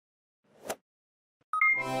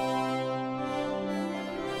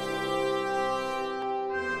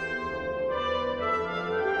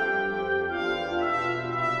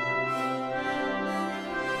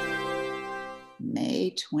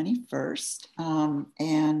21st.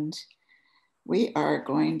 And we are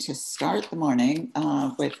going to start the morning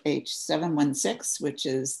with H.716, which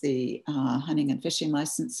is the hunting and fishing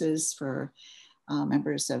licenses for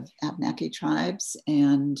members of Abenaki tribes.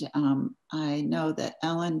 And I know that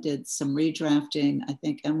Ellen did some redrafting. I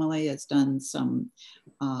think Emily has done some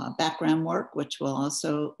background work, which we'll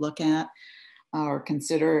also look at or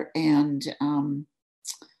consider. And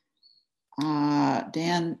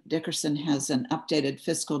Dan Dickerson has an updated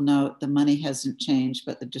fiscal note. The money hasn't changed,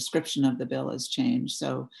 but the description of the bill has changed.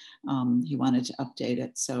 So he wanted to update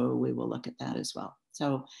it. So we will look at that as well.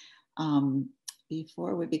 So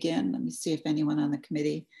before we begin, let me see if anyone on the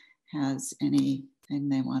committee has anything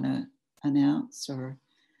they want to announce or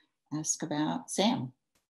ask about. Sam.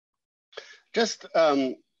 Just,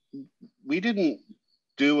 we didn't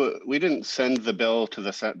send the bill to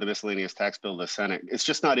the miscellaneous tax bill to the Senate. It's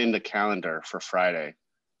just not in the calendar for Friday.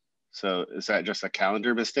 So is that just a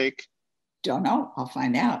calendar mistake? Don't know. I'll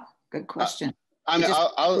find out. Good question.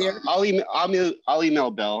 I'll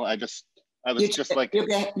email Bill.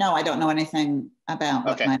 No, I don't know anything about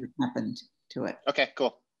what might have happened to it. Okay,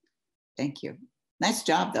 cool. Thank you. Nice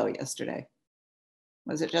job though yesterday.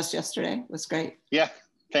 Was it just yesterday? It was great. Yeah,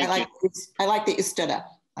 thank you. I like that you stood up.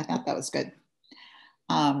 I thought that was good.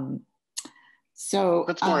 So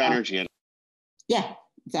puts more energy in. Yeah,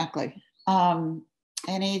 exactly.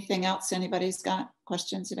 Anything else? Anybody's got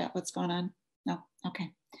questions about what's going on? No?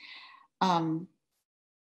 Okay. Ellen,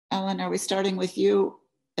 are we starting with you?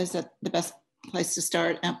 Is that the best place to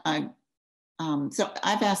start? So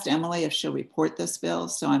I've asked Emily if she'll report this bill.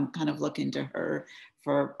 So I'm kind of looking to her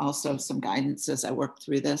for also some guidance as I work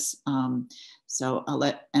through this. So I'll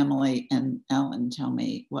let Emily and Ellen tell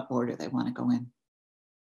me what order they want to go in.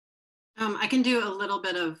 I can do a little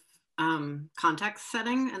bit of context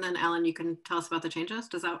setting, and then Ellen, you can tell us about the changes.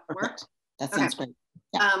 Does that work? That sounds great.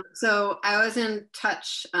 Yeah. So I was in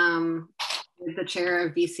touch with the chair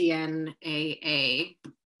of VCNAA,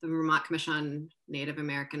 the Vermont Commission on Native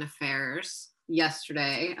American Affairs,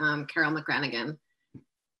 yesterday, Carol McGranigan.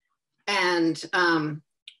 And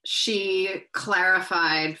she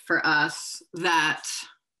clarified for us that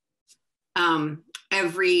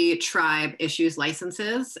every tribe issues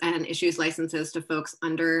licenses and issues licenses to folks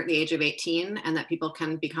under the age of 18, and that people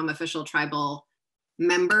can become official tribal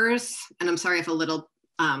members. And I'm sorry if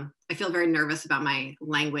I feel very nervous about my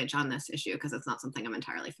language on this issue because it's not something I'm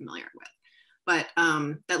entirely familiar with, but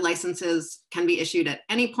that licenses can be issued at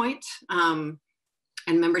any point, and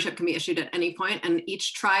membership can be issued at any point, and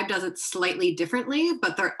each tribe does it slightly differently,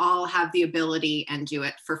 but they all have the ability and do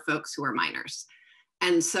it for folks who are minors.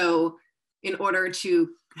 And so in order to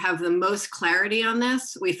have the most clarity on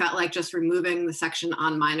this, we felt like just removing the section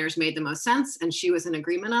on minors made the most sense, and she was in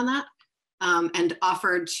agreement on that, and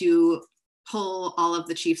offered to pull all of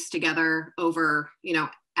the chiefs together over,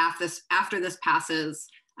 after this passes,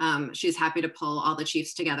 she's happy to pull all the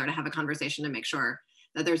chiefs together to have a conversation to make sure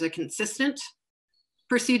that there's a consistent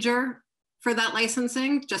procedure for that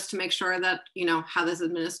licensing, just to make sure that, how this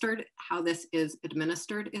is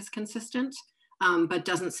administered is consistent. But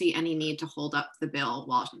doesn't see any need to hold up the bill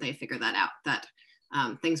while they figure that out, that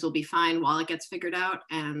things will be fine while it gets figured out,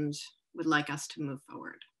 and would like us to move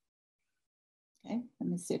forward. Okay, let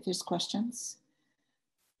me see if there's questions.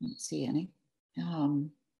 I don't see any.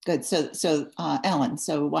 Good, so Ellen,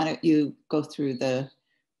 so why don't you go through the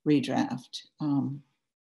redraft?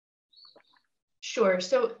 Sure,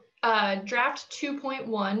 so draft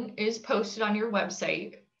 2.1 is posted on your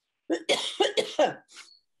website.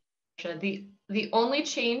 The only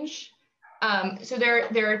change, so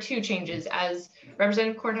there are two changes. As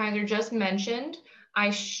Representative Kornheiser just mentioned, I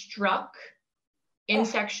struck in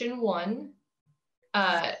section 1,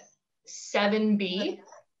 7B,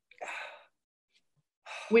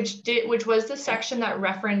 which was the section that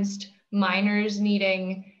referenced minors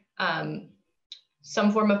needing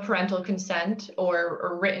some form of parental consent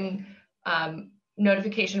or written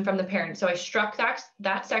notification from the parent. So I struck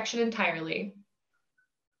that section entirely.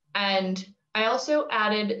 And I also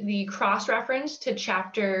added the cross-reference to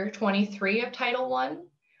chapter 23 of Title I,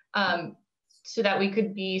 so that we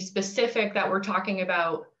could be specific that we're talking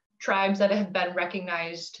about tribes that have been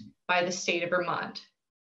recognized by the state of Vermont.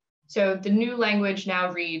 So the new language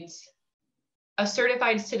now reads, a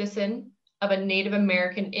certified citizen of a Native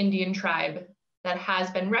American Indian tribe that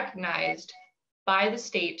has been recognized by the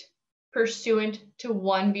state pursuant to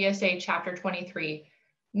 1 VSA chapter 23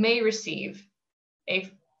 may receive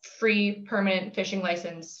a free permanent fishing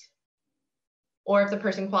license, or if the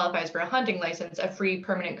person qualifies for a hunting license, a free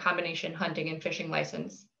permanent combination hunting and fishing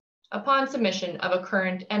license upon submission of a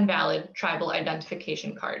current and valid tribal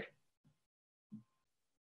identification card.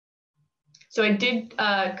 So I did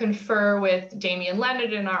confer with Damian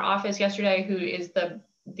Leonard in our office yesterday, who is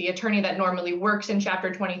the attorney that normally works in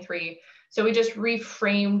Chapter 23. So we just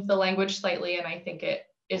reframed the language slightly, and I think it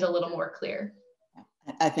is a little more clear.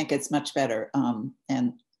 I think it's much better.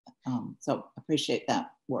 So appreciate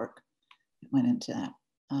that work that went into that.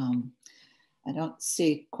 I don't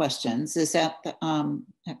see questions. Is that,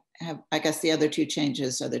 I guess the other two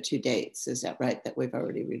changes are the two dates. Is that right, that we've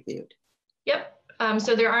already reviewed? Yep.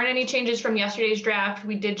 So there aren't any changes from yesterday's draft.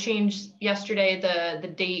 We did change yesterday the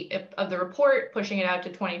date of the report, pushing it out to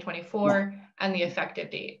 2024, and the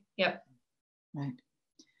effective date. Yep. Right.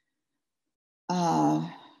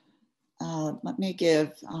 Let me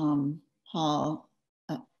give Paul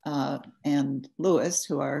and Louis,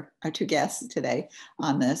 who are our two guests today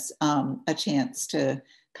on this, a chance to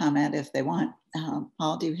comment if they want.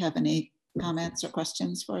 Paul, do you have any comments or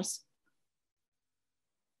questions for us?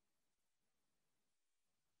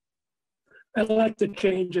 I like the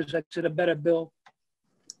changes. It's a better bill.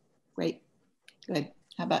 Great, good.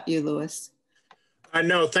 How about you, Louis?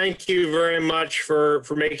 No, thank you very much for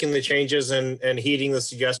making the changes and heeding the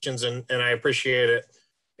suggestions, and I appreciate it.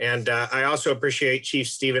 And I also appreciate Chief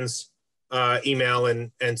Stevens' email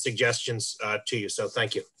and suggestions to you. So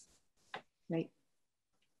thank you. Great.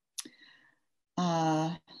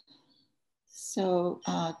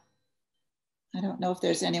 I don't know if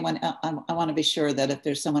there's anyone, I want to be sure that if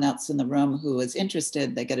there's someone else in the room who is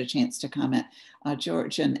interested, they get a chance to comment.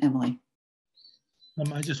 George and Emily.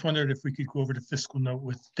 I just wondered if we could go over the fiscal note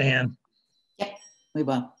with Dan. Yep, we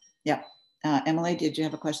will. Yep. Emily, did you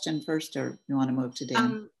have a question first, or you want to move to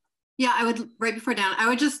Dan? Yeah, I would, right before Dan, I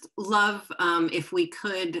would just love if we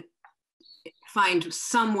could find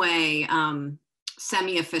some way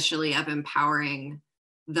semi-officially of empowering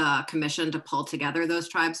the commission to pull together those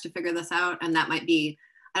tribes to figure this out. And that might be,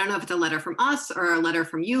 I don't know if it's a letter from us or a letter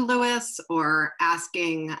from you, Louis, or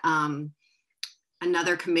asking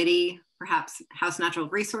another committee, perhaps House Natural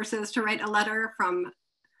Resources, to write a letter from,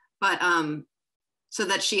 but so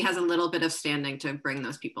that she has a little bit of standing to bring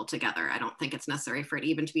those people together. I don't think it's necessary for it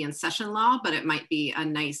even to be in session law, but it might be a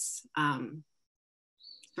nice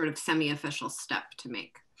sort of semi-official step to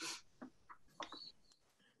make.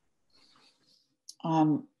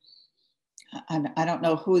 I don't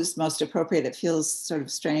know who's most appropriate. It feels sort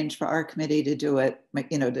of strange for our committee to do it,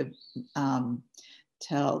 you know, to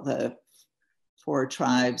tell the 4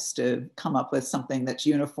 tribes to come up with something that's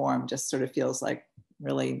uniform. Just sort of feels like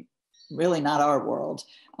really not our world.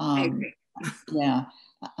 I agree. Yeah.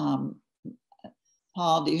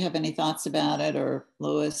 Paul, do you have any thoughts about it, or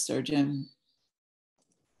Louis or Jim?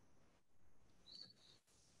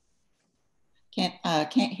 Can't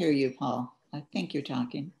hear you, Paul. I think you're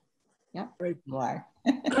talking. Yep, Right. you are.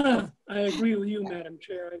 I agree with you, Madam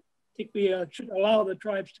Chair. I think we should allow the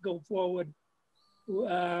tribes to go forward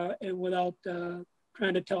and without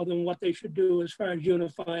trying to tell them what they should do as far as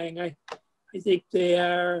unifying. I think they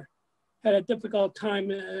had a difficult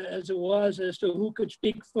time as it was as to who could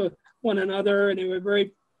speak for one another, and they were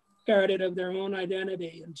very guarded of their own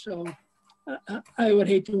identity. And so I would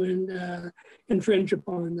hate to infringe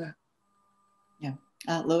upon that. Yeah,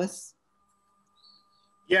 Louis?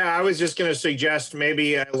 Yeah, I was just going to suggest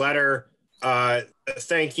maybe a letter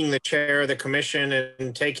thanking the chair of the commission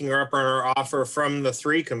and taking her up on her offer from the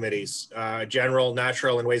 3 committees, General,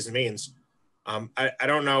 Natural, and Ways and Means. I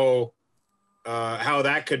don't know how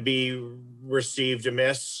that could be received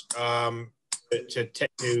amiss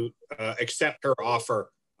to accept her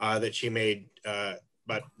offer that she made,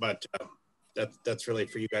 but that's really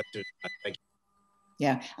for you guys to thank you.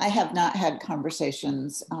 Yeah, I have not had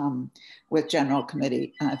conversations with General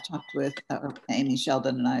Committee. I've talked with Amy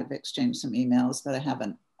Sheldon, and I've exchanged some emails, but I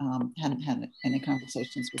hadn't had any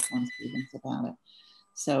conversations with Ron Stevens about it.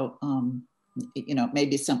 So, you know,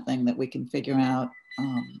 maybe something that we can figure out,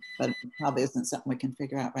 but it probably isn't something we can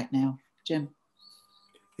figure out right now. Jim?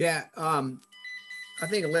 Yeah, I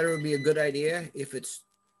think a letter would be a good idea if it's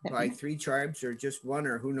by 3 tribes or just 1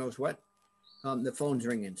 or who knows what. The phone's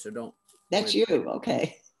ringing, so don't. That's you,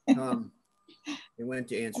 okay. It went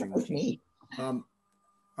to answering machine.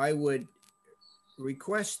 I would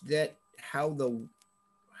request that I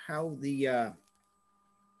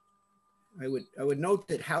would note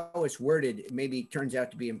that how it's worded maybe turns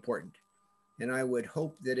out to be important. And I would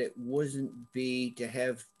hope that it wasn't to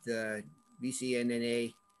have the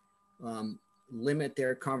VCNNA limit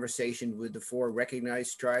their conversation with the 4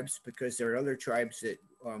 recognized tribes, because there are other tribes that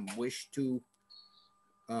wish to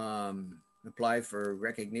apply for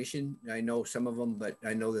recognition. I know some of them, but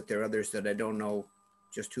I know that there are others that I don't know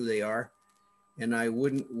just who they are. And I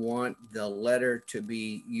wouldn't want the letter to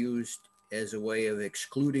be used as a way of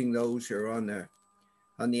excluding those who are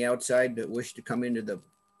on the outside that wish to come into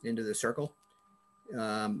the circle.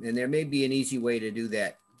 And there may be an easy way to do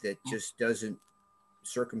that just doesn't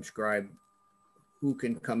circumscribe who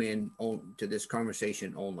can come in to this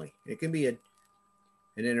conversation only. It can be an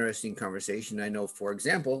interesting conversation. I know, for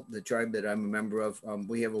example, the tribe that I'm a member of,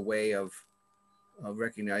 we have a way of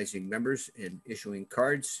recognizing members and issuing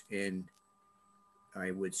cards. And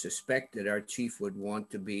I would suspect that our chief would want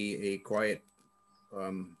to be a quiet,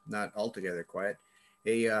 not altogether quiet,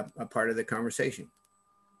 a part of the conversation,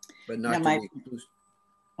 but not the exclusive.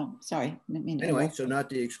 Oh, sorry. Anyway, so not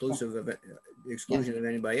the exclusion of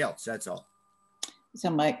anybody else. That's all. So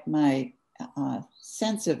my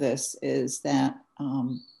sense of this is that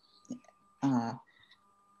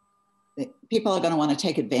people are going to want to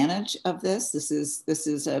take advantage of this. This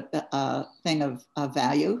is a thing of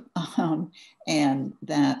value, and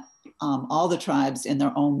that all the tribes in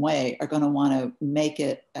their own way are going to want to make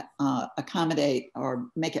it accommodate or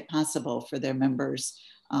make it possible for their members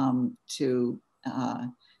to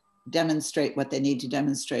demonstrate what they need to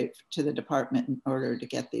demonstrate to the department in order to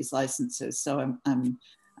get these licenses. So I'm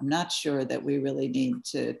not sure that we really need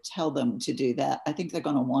to tell them to do that. I think they're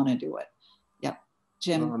going to want to do it. Yep,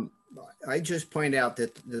 Jim. I just point out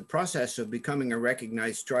that the process of becoming a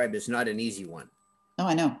recognized tribe is not an easy one. Oh,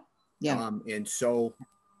 I know. Yeah. And so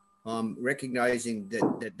recognizing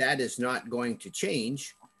that is not going to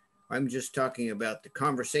change. I'm just talking about the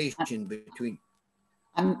conversation between.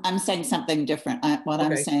 I'm saying something different. What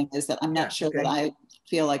I'm saying is that I'm not sure that I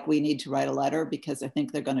feel like we need to write a letter, because I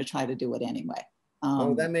think they're going to try to do it anyway.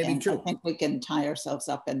 Oh, that may be true. I think we can tie ourselves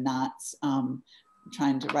up in knots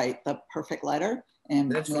trying to write the perfect letter,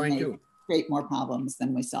 and that's fine too. Create more problems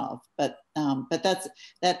than we solve. But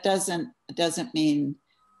that doesn't mean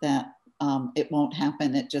that it won't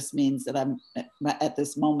happen. It just means that at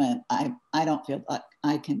this moment I don't feel like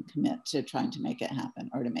I can commit to trying to make it happen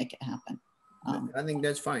or to make it happen. I think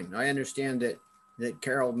that's fine. I understand that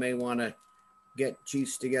Carol may want to get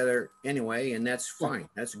chiefs together anyway, and that's fine.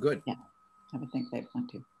 That's good. Yeah, I would think they'd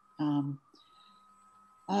want to.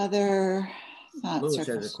 Other thoughts? Lewis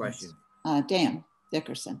has a question. Dan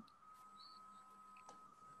Dickerson.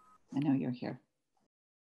 I know you're here.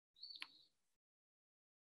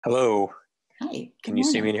 Hello. Hi. Can you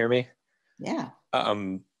see me and hear me? Yeah.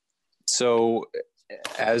 So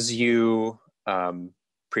as you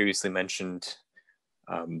previously mentioned,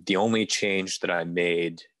 the only change that I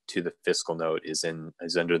made to the fiscal note is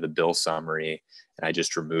under the bill summary, and I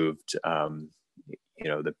just removed,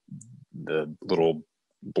 the little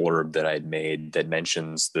blurb that I'd made that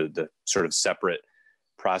mentions the sort of separate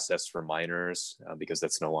process for minors, because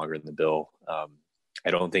that's no longer in the bill.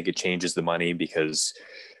 I don't think it changes the money, because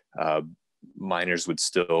minors would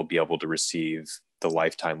still be able to receive the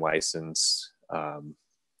lifetime license,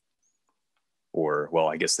 or, well,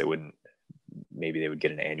 I guess they wouldn't, maybe they would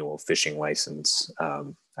get an annual fishing license.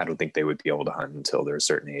 I don't think they would be able to hunt until they're a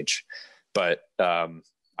certain age, but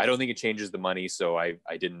I don't think it changes the money. So I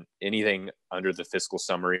didn't, anything under the fiscal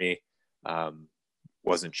summary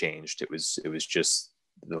wasn't changed. It was just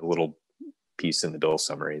the little piece in the bill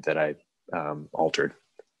summary that I altered.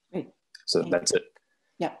 Great. So that's it.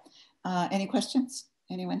 Yeah. Any questions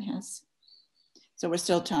anyone has? So we're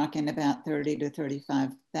still talking about 30 to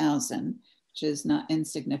 35,000, which is not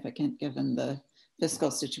insignificant given the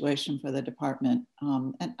fiscal situation for the department.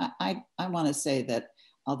 And I want to say that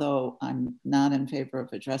although I'm not in favor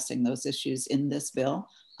of addressing those issues in this bill,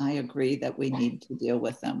 I agree that we need to deal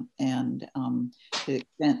with them. And to the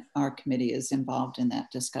extent our committee is involved in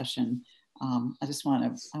that discussion, I just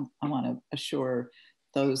want to assure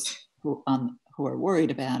those who are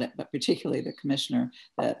worried about it, but particularly the commissioner,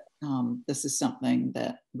 that this is something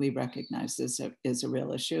that we recognize is a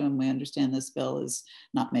real issue, and we understand this bill has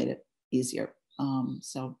not made it easier.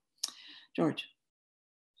 So, George.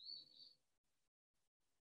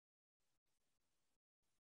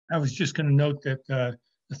 I was just going to note that the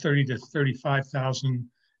 30 to 35,000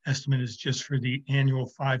 estimate is just for the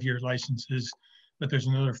annual 5-year licenses, but there's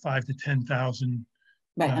another 5 to 10,000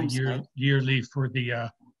 yearly for the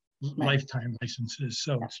lifetime licenses.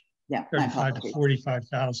 So it's 35 to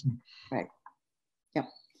 45,000. Right. Yep.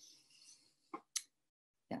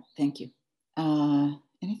 Yeah. Thank you.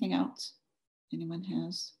 Anything else anyone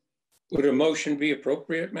has? Would a motion be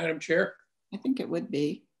appropriate, Madam Chair? I think it would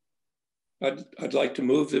be. I'd like to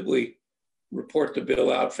move that we report the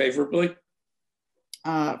bill out favorably.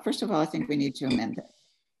 First of all, I think we need to amend it.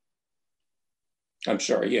 I'm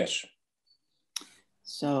sorry, yes.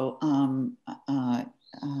 So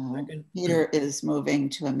Peter is moving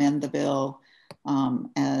to amend the bill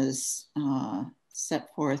as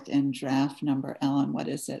set forth in draft number. Ellen, what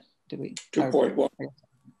is it? Do we? 2.1.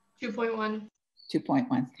 2.1.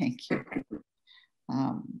 2.1, thank you.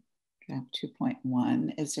 Draft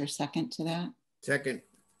 2.1, is there a second to that? Second.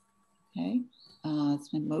 Okay, it's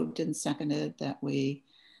been moved and seconded that we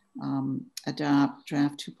adopt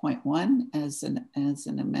draft 2.1 as an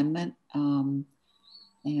amendment.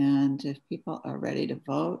 And if people are ready to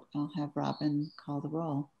vote, I'll have Robin call the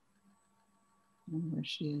roll. I don't know where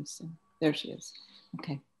she is. There she is.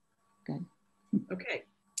 Okay, good. Okay.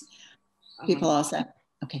 People all set?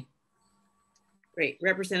 Okay. Great.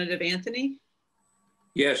 Representative Anthony?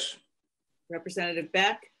 Yes. Representative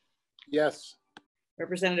Beck? Yes.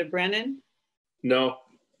 Representative Brennan? No.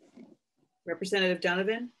 Representative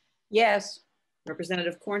Donovan? Yes.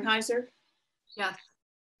 Representative Kornheiser? Yes.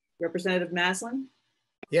 Representative Maslin?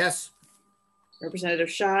 Yes.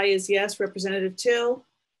 Representative Schy is yes. Representative Till?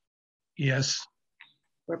 Yes.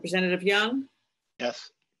 Representative Young?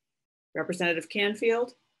 Yes. Representative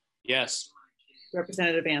Canfield? Yes.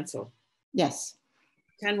 Representative Ansel? Yes.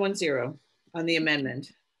 10-1-0 on the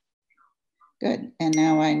amendment. Good. And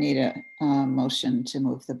now I need a motion to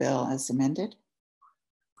move the bill as amended.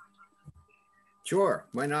 Sure.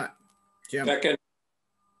 Why not? Jim. Second.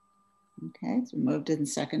 Okay, it's been moved and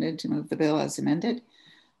seconded to move the bill as amended,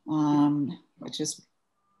 which is.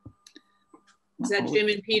 Is that Jim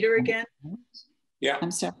and Peter again? Yeah.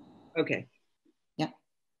 I'm sorry. Okay. Yep.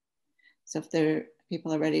 So if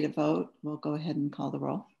people are ready to vote, we'll go ahead and call the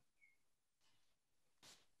roll.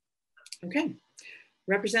 Okay.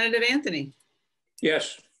 Representative Anthony?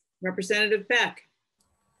 Yes. Representative Beck?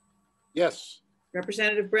 Yes.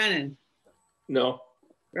 Representative Brennan? No.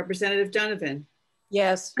 Representative Donovan?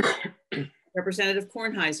 Yes. Representative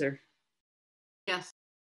Kornheiser? Yes.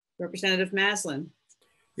 Representative Maslin?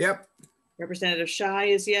 Yep. Representative Schy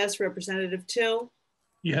is yes. Representative Till?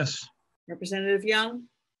 Yes. Representative Young?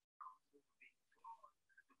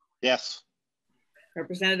 Yes.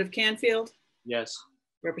 Representative Canfield? Yes.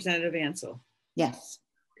 Representative Ansel? Yes.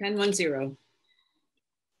 10-1-0.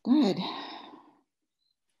 Good.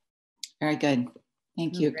 Very good.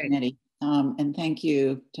 Thank you, Great. committee. And thank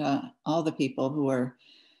you to all the people who are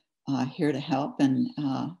here to help, and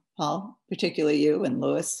Paul, particularly you and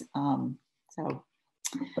Louis.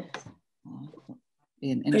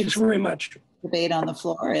 Be an Thanks very much. debate on the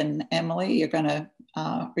floor, and Emily, you're going to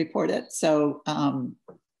report it. So,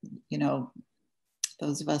 you know,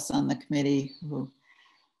 those of us on the committee who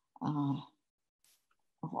will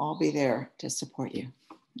all be there to support you.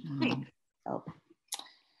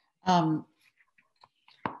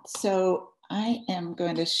 So I am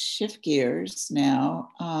going to shift gears now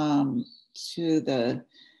to the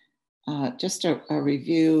just a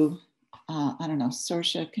review. I don't know,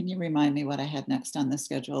 Sorsha, can you remind me what I had next on the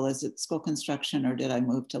schedule? Is it school construction or did I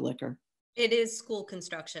move to liquor? It is school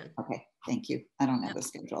construction. Okay, thank you. I don't have the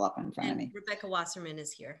schedule up in front of me. Rebecca Wasserman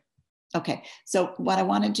is here. Okay, so what I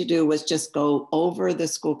wanted to do was just go over the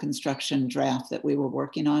school construction draft that we were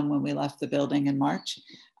working on when we left the building in March.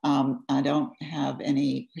 I don't have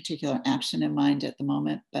any particular action in mind at the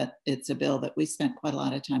moment, but it's a bill that we spent quite a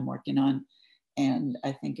lot of time working on. And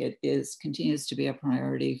I think it continues to be a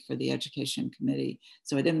priority for the education committee.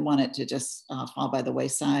 So I didn't want it to just fall by the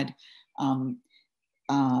wayside. And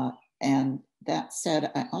that said,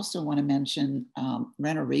 I also want to mention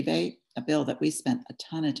renter rebate, a bill that we spent a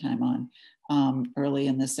ton of time on early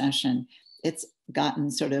in the session. It's gotten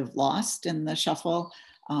sort of lost in the shuffle.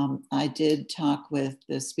 I did talk with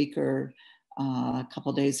the speaker a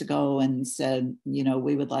couple days ago and said, you know,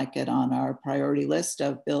 we would like it on our priority list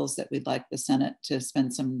of bills that we'd like the Senate to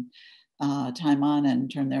spend some time on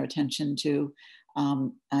and turn their attention to.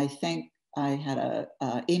 I think I had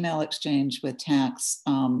an email exchange with tax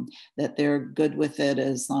that they're good with it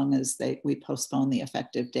as long as we postpone the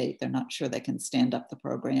effective date. They're not sure they can stand up the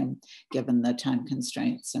program given the time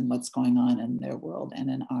constraints and what's going on in their world and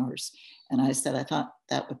in ours. And I said, I thought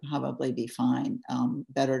that would probably be fine.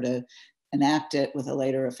 Better to enact it with a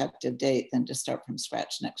later effective date than to start from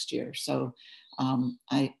scratch next year. So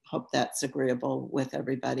I hope that's agreeable with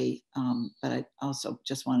everybody. But I also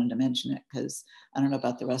just wanted to mention it because I don't know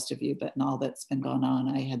about the rest of you, but in all that's been going on,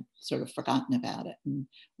 I had sort of forgotten about it and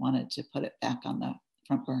wanted to put it back on the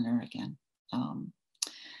front burner again.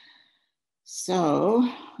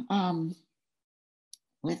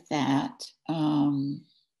 With that,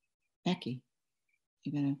 Becky,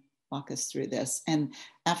 you're gonna walk us through this. And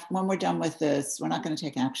when we're done with this, we're not going to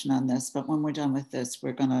take action on this, but when we're done with this,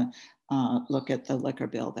 we're going to look at the liquor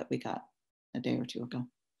bill that we got a day or two ago.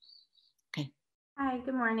 Okay. Hi,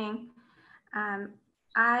 good morning.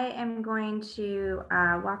 I am going to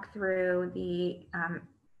walk through the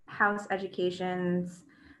House Education's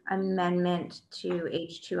amendment to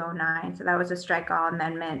H.209. So that was a strike all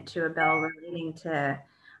amendment to a bill relating to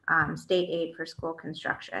state aid for school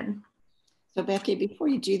construction. So Becky, before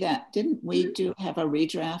you do that, didn't we have a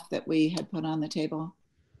redraft that we had put on the table?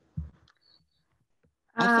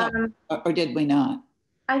 I thought, or did we not?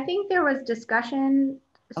 I think there was discussion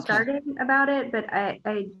started about it, but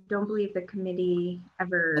I don't believe the committee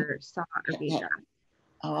ever saw a redraft.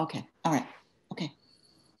 Oh, okay. All right. Okay.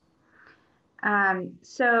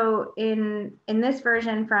 So in this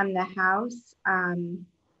version from the House,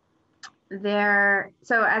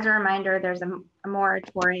 so as a reminder, there's a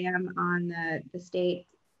moratorium on the state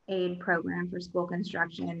aid program for school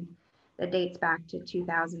construction that dates back to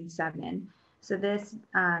 2007. So this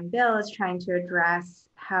bill is trying to address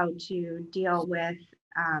how to deal with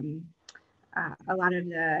a lot of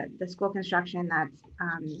the school construction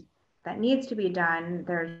that needs to be done.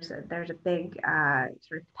 There's a big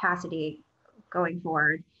sort of capacity going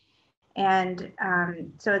forward. And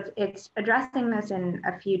so it's addressing this in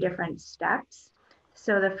a few different steps.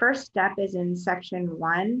 So the first step is in section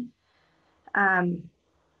 1,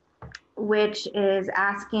 which is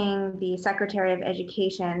asking the Secretary of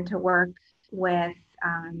Education to work with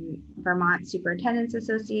Vermont Superintendents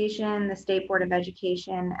Association, the State Board of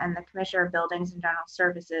Education, and the Commissioner of Buildings and General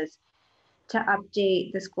Services to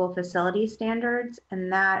update the school facility standards.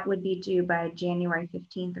 And that would be due by January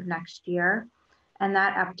 15th of next year. And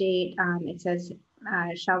that update, it says,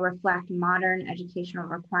 shall reflect modern educational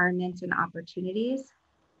requirements and opportunities.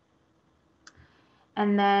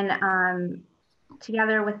 And then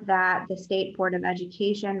together with that, the State Board of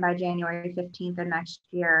Education by January 15th of next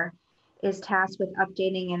year is tasked with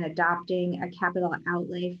updating and adopting a capital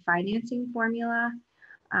outlay financing formula.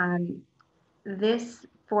 This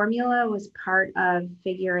formula was part of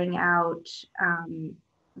figuring out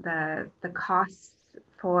the costs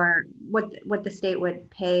for what the state would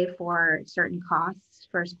pay for certain costs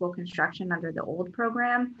for school construction under the old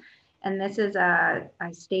program. And this is a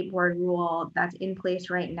state board rule that's in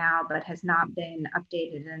place right now, but has not been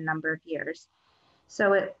updated in a number of years.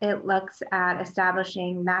 So it looks at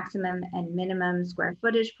establishing maximum and minimum square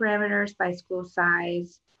footage parameters by school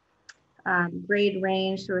size, grade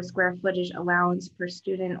range through a square footage allowance per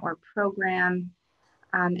student or program,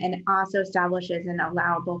 and it also establishes an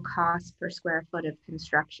allowable cost per square foot of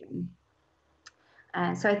construction.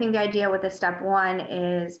 And so I think the idea with the step 1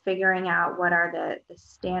 is figuring out what are the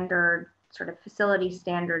standard sort of facility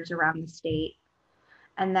standards around the state.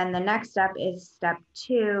 And then the next step is step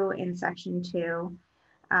 2 in section 2,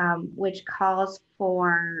 which calls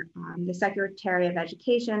for the Secretary of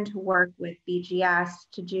Education to work with BGS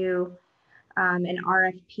to do an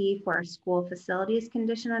RFP for a school facilities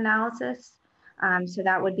condition analysis. So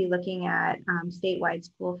that would be looking at statewide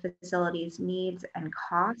school facilities needs and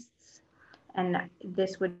costs. And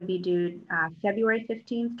this would be due February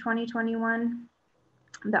 15th, 2021.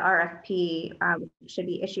 The RFP should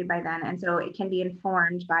be issued by then. And so it can be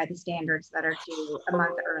informed by the standards that are due a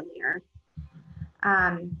month earlier.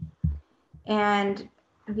 And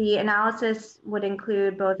the analysis would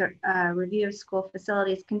include both a review of school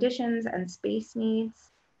facilities conditions and space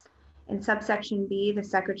needs. In subsection B, the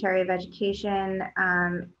Secretary of Education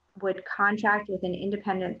would contract with an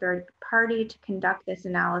independent third party to conduct this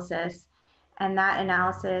analysis. And that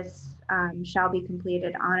analysis shall be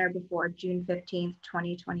completed on or before June 15th,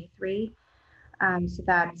 2023. So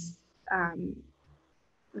that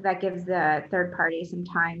gives the third party some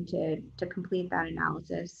time to complete that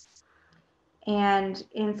analysis. And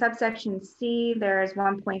in subsection C, there is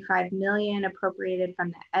 1.5 million appropriated from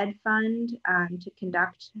the Ed Fund to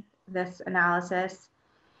conduct this analysis.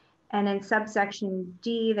 And in subsection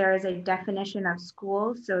D, there is a definition of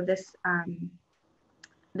school. So this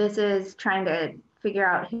is trying to figure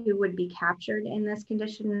out who would be captured in this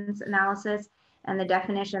conditions analysis. And the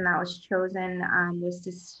definition that was chosen was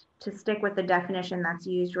to stick with the definition that's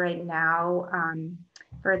used right now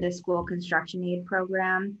for the school construction aid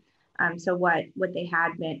program. So what they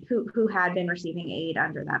had been, who had been receiving aid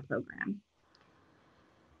under that program.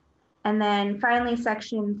 And then finally,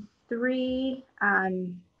 section 3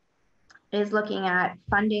 is looking at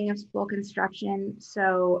funding of school construction.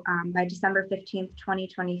 So by December 15th,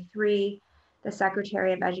 2023, the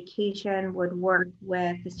Secretary of Education would work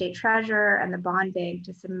with the state treasurer and the bond bank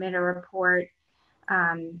to submit a report,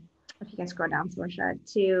 if you can scroll down, Sorsha,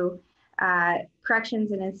 to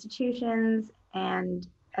corrections and institutions and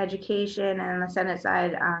education, and on the Senate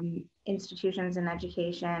side, institutions and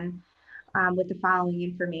education, with the following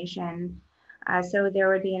information. So there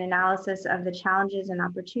would be an analysis of the challenges and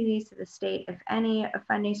opportunities to the state, if any, of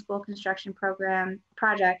funding school construction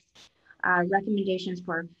projects, recommendations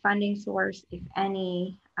for funding source, if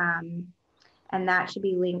any, and that should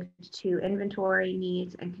be linked to inventory,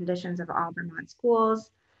 needs, and conditions of all Vermont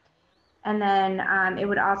schools. And then it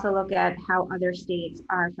would also look at how other states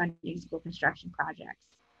are funding school construction projects.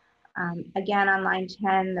 Again, on line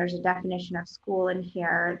 10, there's a definition of school in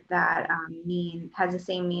here that has the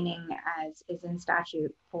same meaning as is in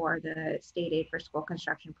statute for the state aid for school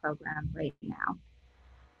construction program right now.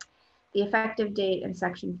 The effective date in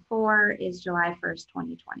section 4 is July 1st,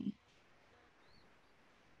 2020.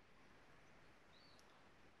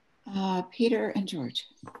 Peter and George.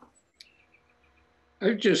 I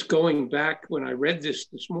was just going back when I read this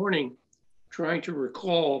morning, trying to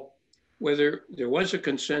recall whether there was a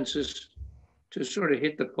consensus to sort of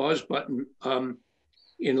hit the pause button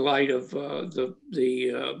in light of the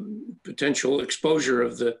potential exposure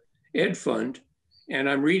of the Ed Fund. And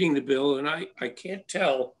I'm reading the bill and I can't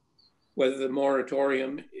tell whether the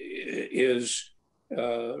moratorium is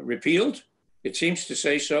repealed. It seems to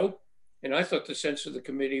say so. And I thought the sense of the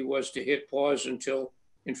committee was to hit pause until,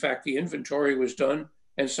 in fact, the inventory was done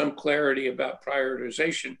and some clarity about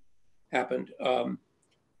prioritization happened.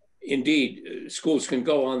 Indeed, schools can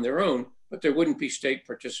go on their own, but there wouldn't be state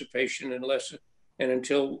participation unless and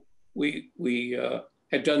until we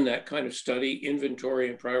had done that kind of study, inventory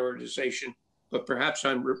and prioritization, but perhaps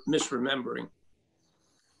I'm misremembering.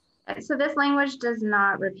 So this language does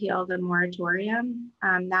not repeal the moratorium.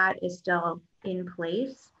 That is still in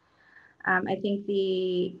place. I think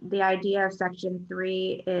the idea of section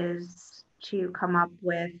 3 is to come up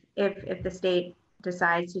with, if the state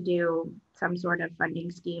decides to do some sort of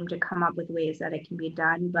funding scheme, to come up with ways that it can be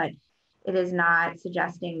done, but it is not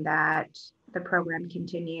suggesting that the program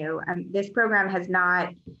continue. This program has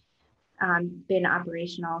not been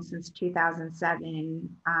operational since 2007.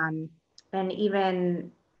 And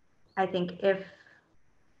even, I think if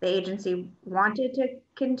the agency wanted to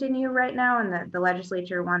continue right now and the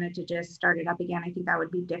legislature wanted to just start it up again, I think that would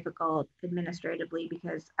be difficult administratively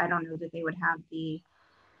because I don't know that they would have the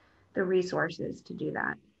resources to do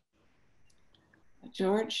that.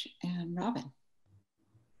 George and Robin.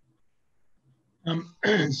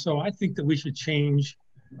 So I think that we should change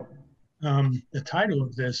the title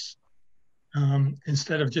of this.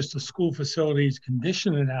 Instead of just a school facilities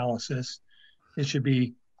condition analysis, it should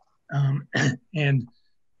be and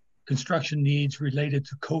construction needs related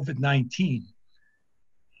to COVID-19,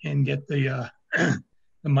 and get the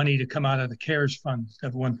money to come out of the CARES fund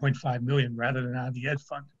of 1.5 million rather than out of the Ed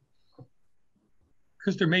Fund.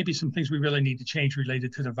 Because there may be some things we really need to change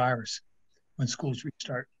related to the virus when schools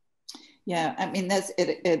restart. Yeah, I mean, that's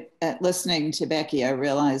it. Listening to Becky, I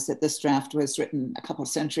realized that this draft was written a couple of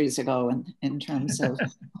centuries ago in terms of,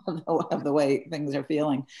 of the way things are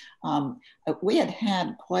feeling. We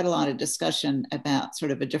had quite a lot of discussion about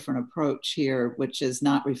sort of a different approach here, which is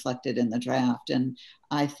not reflected in the draft. And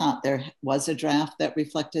I thought there was a draft that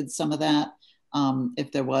reflected some of that.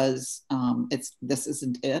 If there was, this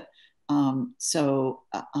isn't it. And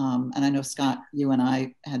I know, Scott, you and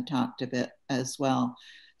I had talked a bit as well.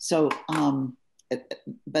 So,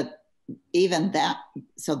 but even that,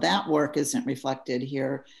 so that work isn't reflected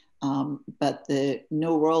here, but the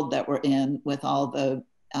new world that we're in with all the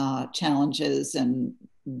challenges and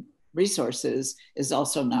resources is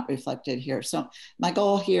also not reflected here. So my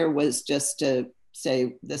goal here was just to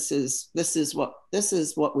say, this is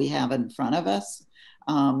what we have in front of us.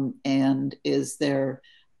 And is there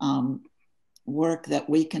work that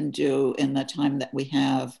we can do in the time that we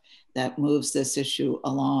have that moves this issue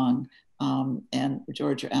along? And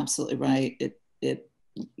George, you're absolutely right.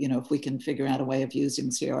 You know, if we can figure out a way of using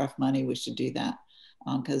CRF money, we should do that,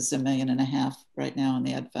 because $1.5 million right now in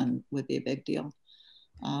the Ed Fund would be a big deal.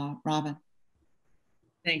 Robin.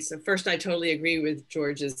 Thanks. So first, I totally agree with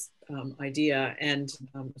George's idea, and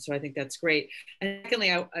so I think that's great. And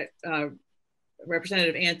secondly,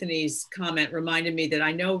 Representative Anthony's comment reminded me that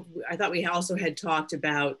I thought we also had talked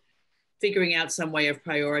about figuring out some way of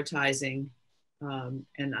prioritizing, and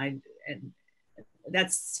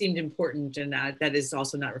that seemed important, and that is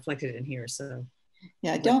also not reflected in here. So,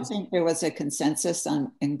 yeah, I don't think there was a consensus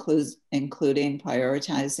on including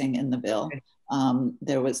prioritizing in the bill. Okay.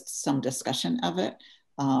 There was some discussion of it,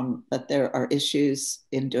 but there are issues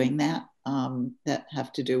in doing that that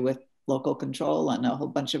have to do with local control and a whole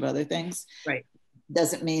bunch of other things. Right.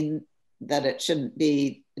 Doesn't mean that it shouldn't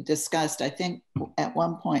be discussed. I think at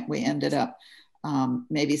one point we ended up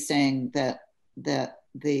maybe saying that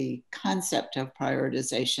the concept of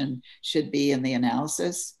prioritization should be in the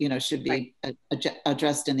analysis, should be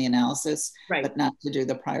addressed in the analysis, but not to do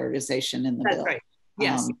the prioritization in the bill. Right.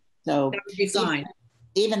 Yes. So that would be fine.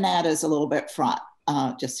 Even that is a little bit fraught.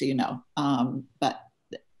 just so you know. But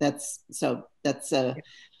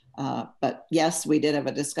but yes, we did have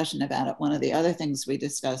a discussion about it. One of the other things we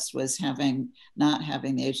discussed was not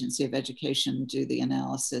having the Agency of Education do the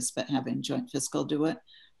analysis, but having Joint Fiscal do it,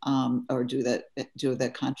 or do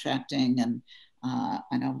the contracting. And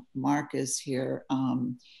I know Mark is here,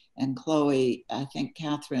 and Chloe, I think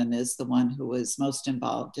Catherine is the one who was most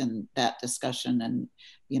involved in that discussion, and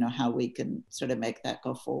how we can sort of make that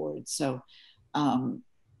go forward. So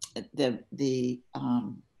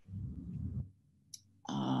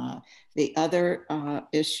the other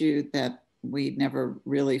issue that we never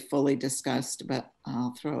really fully discussed, but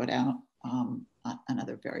I'll throw it out,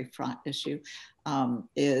 another very fraught issue,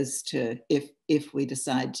 is if we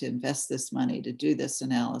decide to invest this money to do this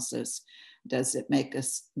analysis, does it make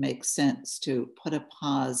sense to put a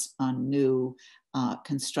pause on new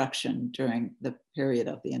construction during the period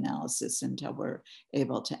of the analysis until we're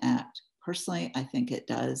able to act? Personally, I think it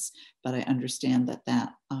does, but I understand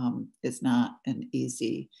that is not an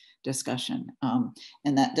easy discussion.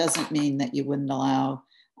 And that doesn't mean that you wouldn't allow,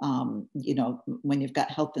 when you've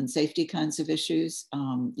got health and safety kinds of issues,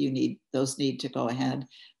 those need to go ahead.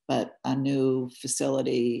 But a new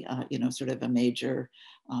facility, sort of a major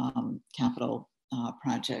capital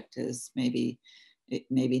project it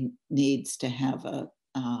maybe needs to have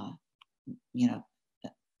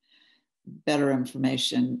better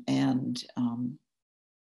information and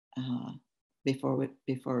before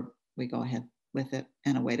we go ahead with it,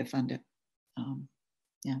 and a way to fund it.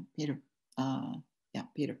 Peter.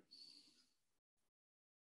 Peter.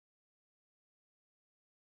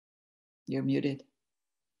 You're muted.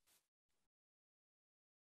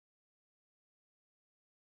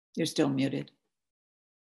 You're still muted.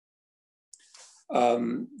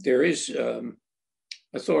 There is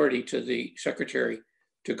authority to the secretary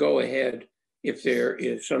to go ahead if there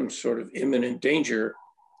is some sort of imminent danger,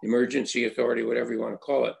 emergency authority, whatever you want to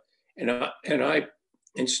call it. And I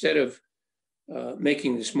instead of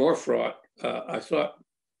making this more fraught, I thought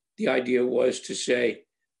the idea was to say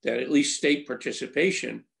that at least state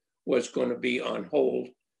participation was going to be on hold.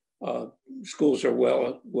 Schools are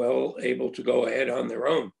well able to go ahead on their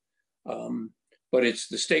own. But it's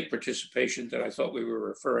the state participation that I thought we were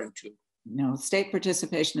referring to. No, state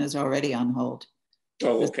participation is already on hold.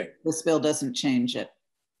 Oh, okay. This bill doesn't change it.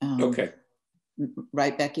 Okay.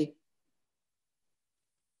 Right, Becky?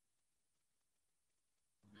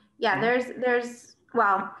 Yeah, there's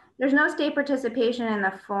no state participation in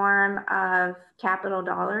the form of capital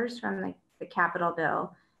dollars from the capital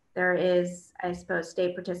bill. There is, I suppose,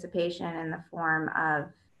 state participation in the form of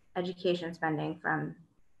education spending from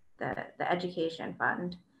the education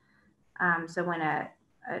fund. So when a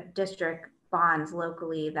district bonds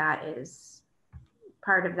locally, that is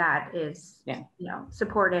part of that is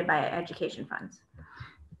supported by education funds.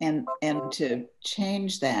 And to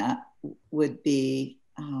change that would be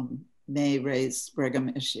may raise Brigham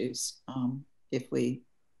issues if we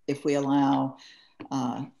allow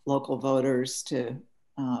local voters to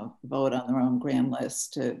vote on their own grand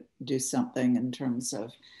list to do something in terms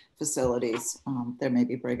of facilities. There may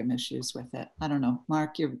be Brigham issues with it. I don't know.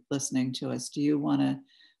 Mark, you're listening to us. Do you want to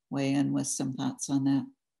weigh in with some thoughts on that?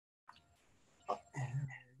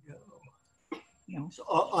 So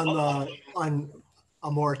on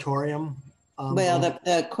a moratorium. Well,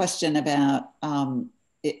 the question about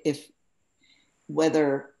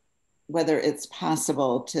whether it's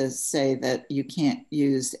possible to say that you can't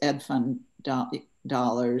use ed fund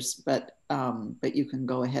dollars, but you can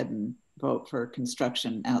go ahead and vote for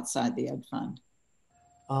construction outside the ed fund.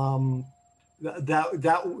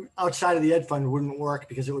 That outside of the ed fund wouldn't work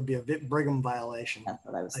because it would be a Brigham violation. That's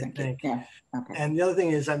what I was thinking. Yeah. Okay. And the other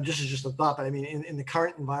thing is, this is just a thought, but I mean, in the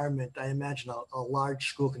current environment, I imagine a large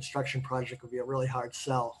school construction project would be a really hard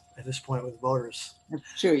sell at this point with voters. That's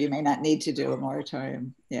true. You may not need to do a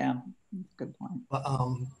moratorium. Yeah, good point. But,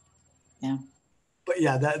 yeah. But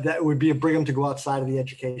yeah, that would be a Brigham to go outside of the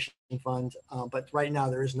education fund. But right now,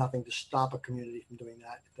 there is nothing to stop a community from doing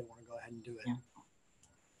that if they want to go ahead and do it. Yeah.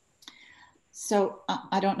 So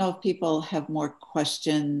I don't know if people have more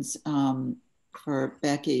questions for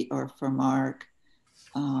Becky or for Mark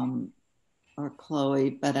or Chloe,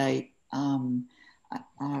 but I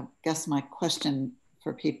guess my question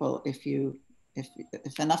for people,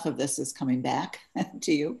 if enough of this is coming back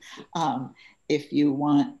to you, if you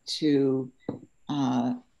want to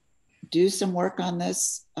do some work on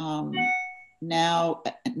this now,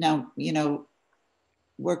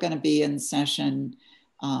 we're going to be in session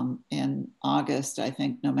in August, I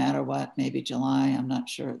think, no matter what, maybe July. I'm not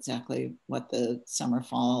sure exactly what the summer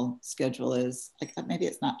fall schedule is. Like maybe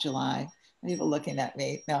it's not July. People looking at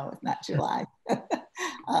me. No, it's not July.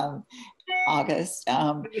 August.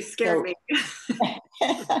 You scared me.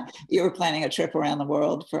 You were planning a trip around the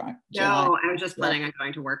world for July? No, I was just planning on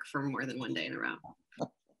going to work for more than one day in a row.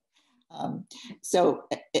 So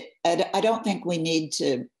I don't think we need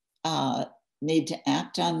to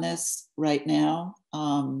act on this right now,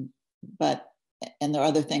 but and there are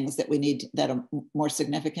other things that we need that are more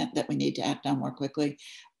significant that we need to act on more quickly.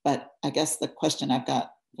 But I guess the question I've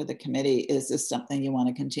got for the committee is this something you want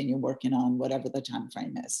to continue working on, whatever the time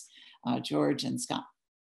frame is? George and Scott.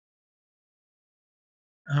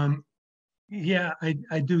 Yeah,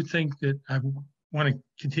 I do think that I want to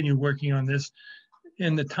continue working on this,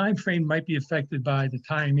 and the time frame might be affected by the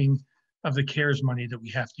timing of the CARES money that we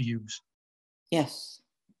have to use. Yes.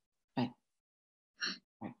 Right.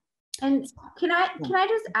 And can I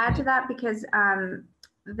just add to that, because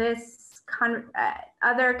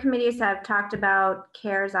other committees have talked about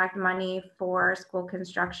CARES Act money for school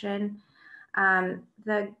construction.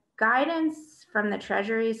 The guidance from the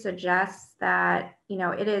Treasury suggests that, you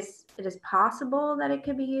know, it is possible that it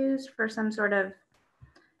could be used for some sort of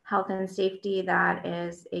health and safety that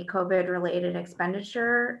is a COVID related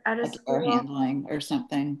expenditure at a school. Or handling or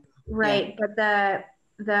something. Right, yeah. But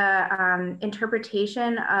the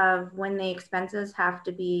interpretation of when the expenses have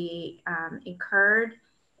to be incurred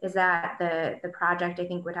is that the project, I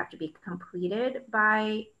think, would have to be completed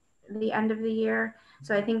by the end of the year.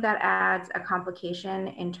 So I think that adds a complication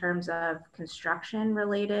in terms of construction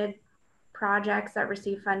related projects that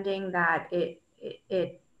receive funding, that it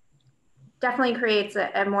definitely creates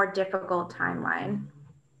a more difficult timeline.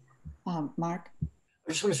 Mark?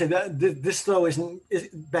 I just want to say that this though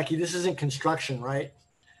Becky, this isn't construction, right?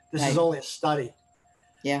 This is only a study.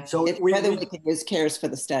 Yeah, so whether we can use CARES for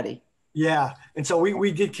the study. Yeah, and so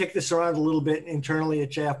we did kick this around a little bit internally at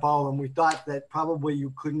JFO, and we thought that probably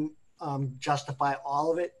you couldn't justify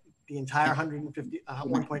all of it, the entire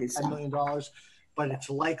 $1.5 million, but it's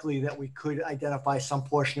likely that we could identify some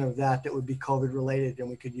portion of that would be COVID related, and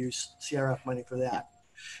we could use CRF money for that.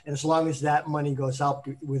 And as long as that money goes out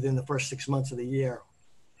within the first 6 months of the year,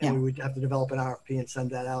 and we would have to develop an RFP and send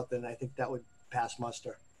that out, then I think that would pass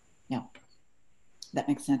muster. Yeah, that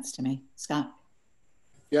makes sense to me. Scott?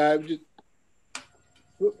 Yeah,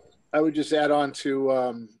 I would just add on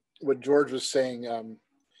to what George was saying.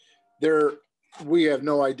 We have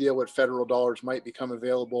no idea what federal dollars might become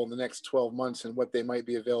available in the next 12 months and what they might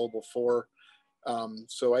be available for.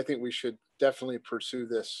 So I think we should definitely pursue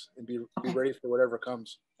this and be ready for whatever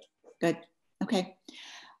comes. Good. Okay.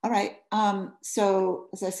 All right. So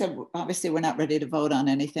as I said, obviously we're not ready to vote on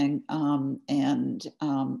anything, and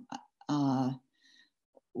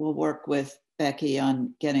we'll work with Becky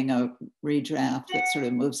on getting a redraft that sort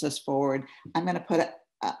of moves us forward. I'm going to put it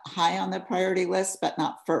high on the priority list, but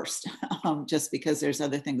not first, just because there's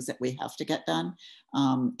other things that we have to get done.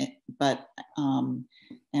 And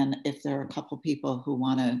if there are a couple people who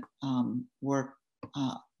want to work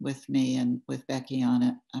with me and with Becky on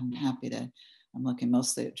it, I'm happy to. I'm looking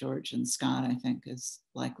mostly at George and Scott, I think, as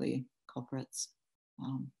likely culprits.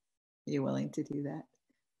 Are you willing to do that?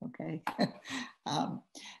 Okay.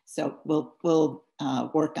 So we'll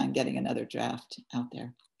work on getting another draft out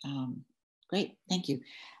there. Great, thank you.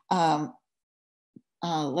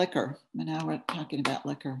 Liquor, now we're talking about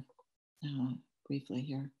liquor briefly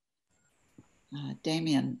here.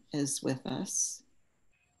 Damien is with us.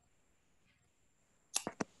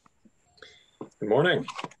 Good morning.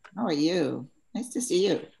 How are you? Nice to see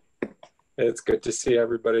you. It's good to see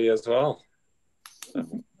everybody as well.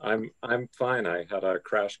 I'm fine. I had a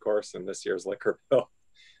crash course in this year's liquor bill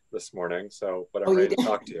this morning, but I'm ready to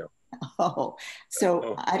talk to you. Oh,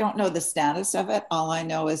 so I don't know the status of it. All I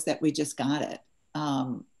know is that we just got it,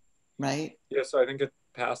 right? Yeah, so I think it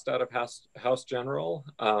passed out of House General,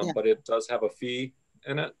 but it does have a fee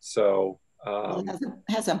in it. So well, it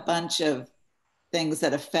has a bunch of things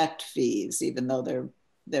that affect fees, even though they're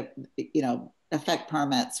affect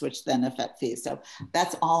permits, which then affect fees. So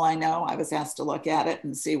that's all I know. I was asked to look at it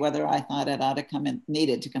and see whether I thought it ought to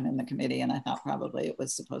needed to come in the committee, and I thought probably it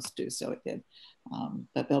was supposed to, so it did.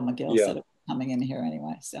 But Bill McGill said it was coming in here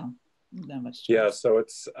anyway, so not much choice. Yeah, so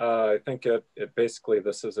it's I think it basically,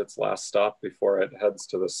 this is its last stop before it heads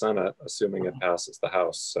to the Senate, assuming it passes the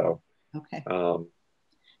House. So okay.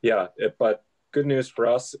 But good news for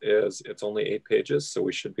us is it's only 8 pages, so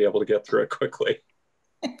we should be able to get through it quickly.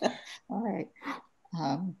 All right.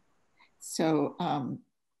 So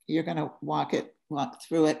you're going to walk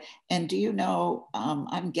through it. And do you know,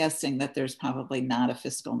 I'm guessing that there's probably not a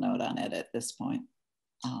fiscal note on it at this point.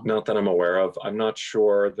 Not that I'm aware of. I'm not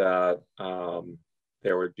sure that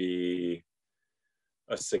there would be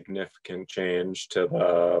a significant change to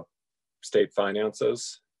the state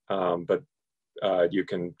finances, but you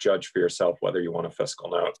can judge for yourself whether you want a fiscal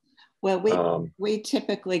note. Well, we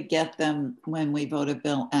typically get them when we vote a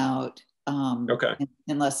bill out, okay,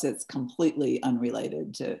 unless it's completely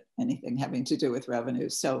unrelated to anything having to do with revenue.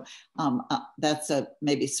 So that's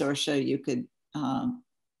maybe Sorsha, you could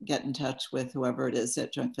get in touch with whoever it is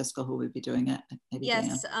at Joint Fiscal who would be doing it. Maybe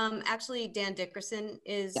yes, Dan. actually Dan Dickerson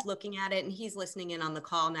is looking at it and he's listening in on the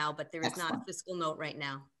call now, but there is not a fiscal note right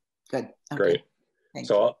now. Good. Okay. Great. Thank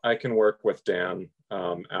so you. I can work with Dan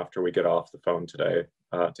after we get off the phone today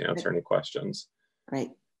to answer any questions. Great.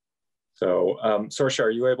 So Sorsha, are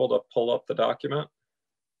you able to pull up the document?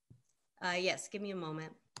 Yes, give me a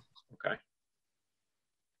moment. Okay.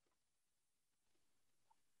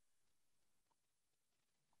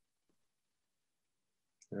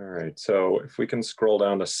 All right, so if we can scroll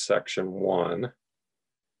down to section 1.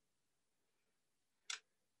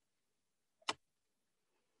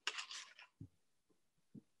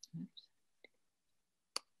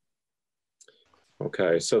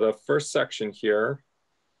 Okay, so the first section here,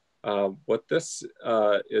 what this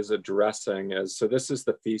is addressing is, so this is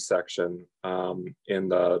the fee section in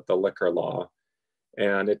the liquor law,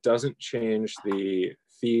 and it doesn't change the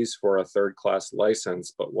fees for a third-class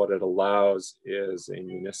license, but what it allows is a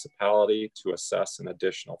municipality to assess an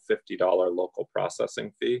additional $50 local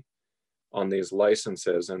processing fee on these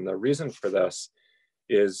licenses. And the reason for this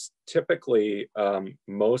is typically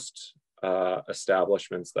most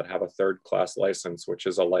establishments that have a third-class license, which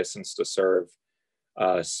is a license to serve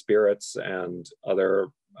spirits and other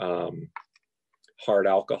hard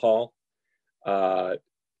alcohol,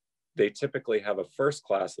 they typically have a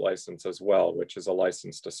first-class license as well, which is a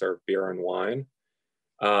license to serve beer and wine.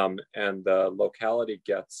 And the locality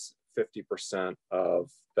gets 50% of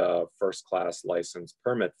the first-class license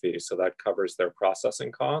permit fee, so that covers their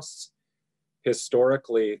processing costs.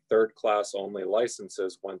 Historically, third-class only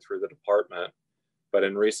licenses went through the department, but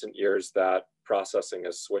in recent years, that processing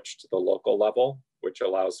has switched to the local level, which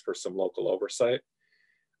allows for some local oversight.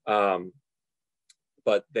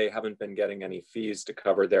 But they haven't been getting any fees to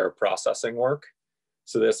cover their processing work.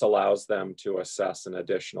 So this allows them to assess an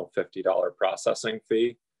additional $50 processing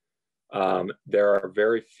fee. There are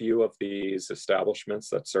very few of these establishments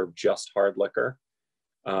that serve just hard liquor,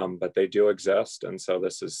 but they do exist. And so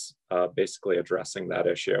this is basically addressing that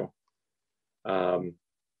issue. Are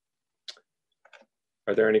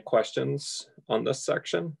there any questions on this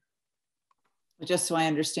section? Just so I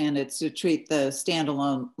understand, it's to treat the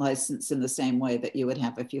standalone license in the same way that you would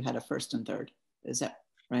have if you had a first and third. Is that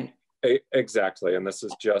right? Exactly. And this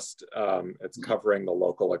is just, it's covering the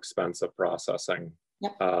local expense of processing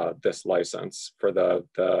this license for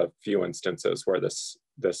the few instances where this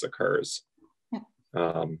occurs.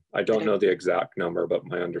 I don't know the exact number, but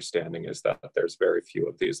my understanding is that there's very few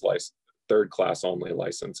of these third-class only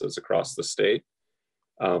licenses across the state.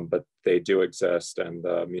 But they do exist, and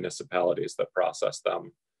the municipalities that process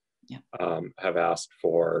them have asked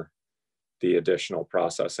for the additional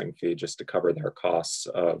processing fee just to cover their costs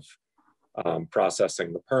of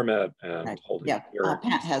processing the permit and holding the hearing.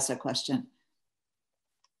 Pat has a question.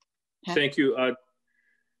 Pat? Thank you.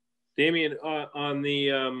 Damien, on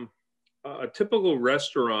the a typical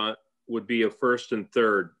restaurant would be a first and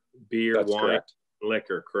third, beer, That's wine, correct.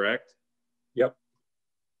 Liquor, correct? Yep.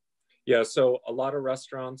 Yeah, so a lot of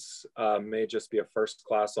restaurants may just be a first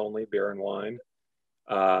class only, beer and wine.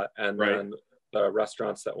 And then the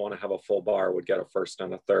restaurants that want to have a full bar would get a first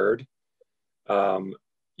and a third.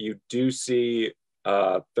 You do see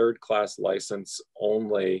third class license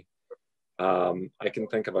only. I can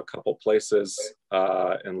think of a couple places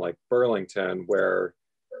in like Burlington where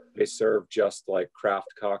they serve just like craft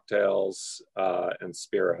cocktails and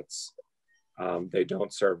spirits. They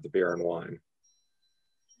don't serve the beer and wine.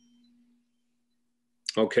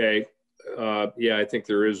 Okay. Yeah, I think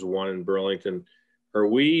there is one in Burlington. Are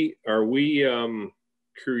we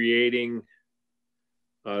creating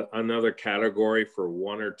another category for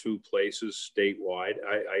one or two places statewide?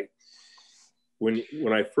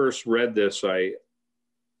 When I first read this, I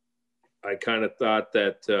kind of thought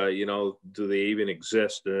that you know, do they even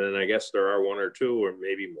exist? And then I guess there are one or two, or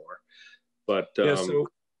maybe more. But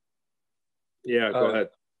yeah, go ahead.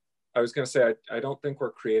 I was going to say, I don't think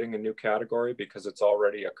we're creating a new category because it's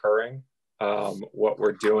already occurring. What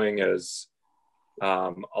we're doing is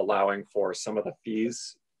allowing for some of the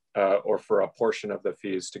fees or for a portion of the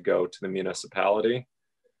fees to go to the municipality.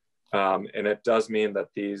 And it does mean that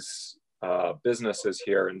these businesses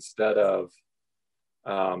here, instead of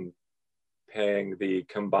paying the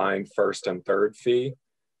combined first and third fee,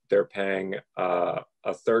 they're paying a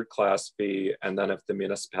third-class fee, and then if the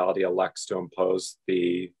municipality elects to impose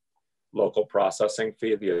the local processing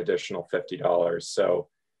fee, the additional $50. So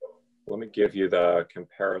let me give you the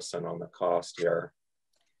comparison on the cost here.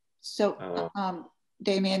 So,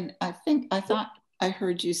 Damien, I thought I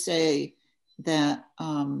heard you say that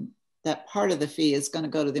that part of the fee is going to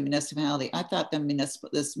go to the municipality. I thought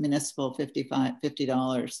this municipal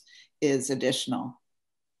 $50 is additional.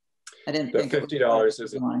 I didn't think $50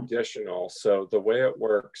 is additional. So the way it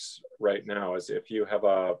works right now is if you have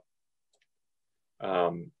a,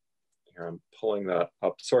 here I'm pulling that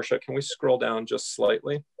up. Sorsha, can we scroll down just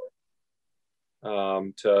slightly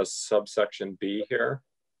to subsection B here?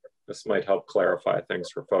 This might help clarify things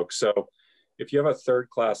for folks. So if you have a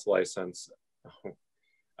third-class license,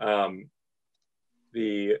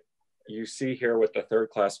 you see here with the third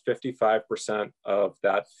class, 55% of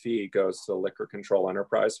that fee goes to the Liquor Control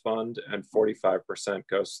Enterprise Fund and 45%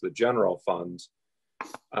 goes to the general fund.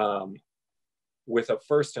 With a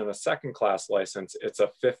first and a second class license, it's a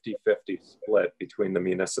 50-50 split between the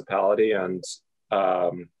municipality and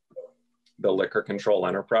the Liquor Control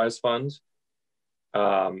Enterprise Fund.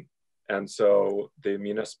 And so the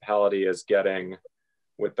municipality is getting,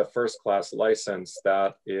 with the first class license,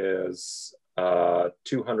 that is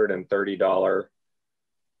 $230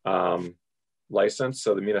 license.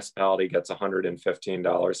 So the municipality gets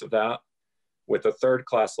 $115 of that. With a third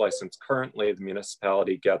class license currently, the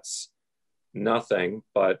municipality gets nothing,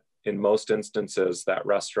 but in most instances, that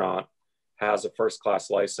restaurant has a first class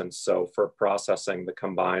license. So for processing the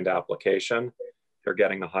combined application, they're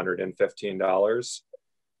getting $115.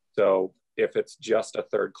 So if it's just a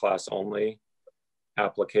third class only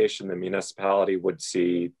application, the municipality would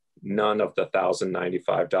see none of the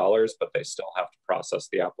 $1,095, but they still have to process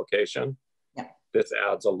the application. Yeah. This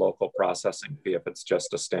adds a local processing fee if it's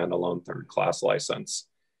just a standalone third class license.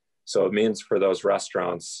 So it means for those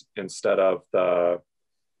restaurants, instead of the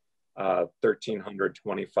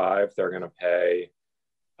 $1,325, they're going to pay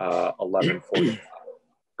 $1,145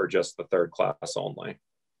 for just the third class only.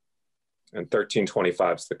 And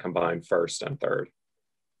 $1,325 is the combined first and third.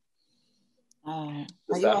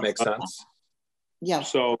 Does that make sense? Yeah.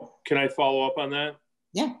 So can I follow up on that?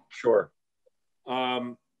 Yeah. Sure.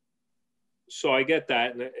 So I get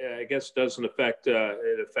that, and I guess it doesn't affect,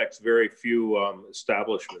 it affects very few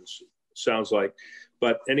establishments, sounds like.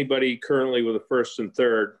 But anybody currently with a first and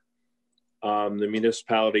third, the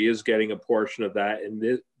municipality is getting a portion of that, and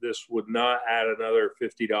this would not add another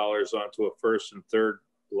 $50 onto a first and third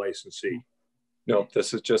licensee. No,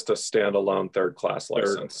 this is just a standalone third class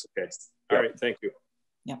license. Okay. All right, thank you.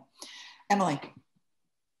 Yeah. Emily.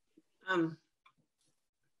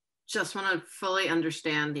 Just want to fully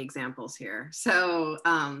understand the examples here. So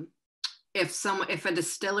if a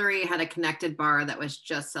distillery had a connected bar that was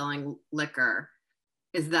just selling liquor,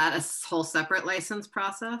 is that a whole separate license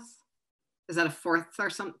process? Is that a fourth or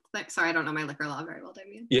something? Sorry, I don't know my liquor law very well,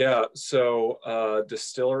 Damien. Yeah, so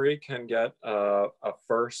distillery can get a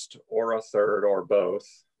first or a third or both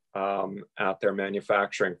at their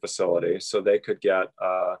manufacturing facility. So they could get,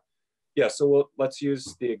 yeah, so let's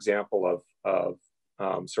use the example of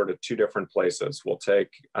sort of two different places. We'll take,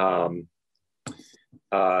 I'll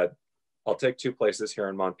take two places here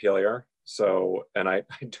in Montpelier. So, and I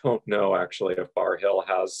don't know actually if Bar Hill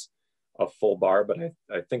has a full bar, but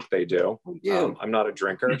I think they do. I'm not a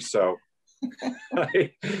drinker, so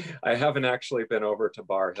I haven't actually been over to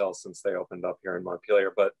Bar Hill since they opened up here in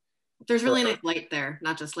Montpelier, but there's really nice light there,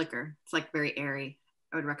 not just liquor. It's like very airy.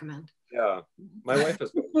 I would recommend. Yeah, my wife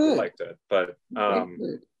has liked it, but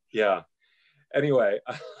yeah. Anyway,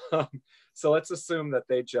 so let's assume that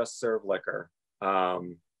they just serve liquor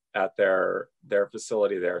at their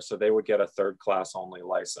facility there. So they would get a third class only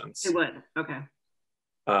license. They would, okay.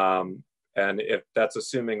 And if that's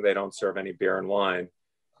assuming they don't serve any beer and wine,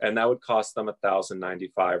 and that would cost them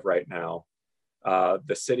 $1,095 right now.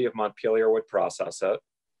 The city of Montpelier would process it,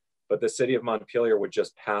 but the city of Montpelier would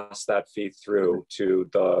just pass that fee through to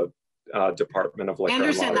the Department of Liquor. I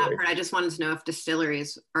understand that part. I just wanted to know if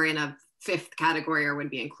distilleries are in a fifth category or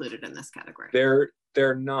would be included in this category. They're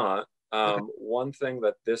not. Okay. One thing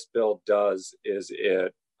that this bill does is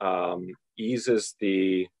it eases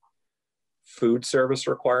the food service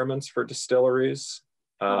requirements for distilleries.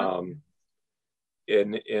 In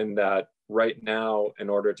that right now, in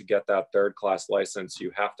order to get that third class license,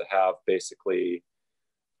 you have to have basically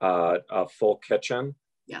a full kitchen.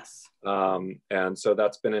 Yes. And so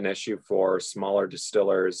that's been an issue for smaller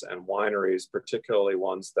distillers and wineries, particularly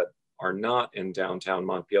ones that are not in downtown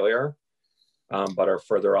Montpelier, but are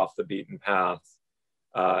further off the beaten path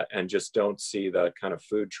and just don't see the kind of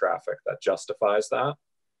food traffic that justifies that.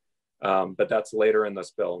 But that's later in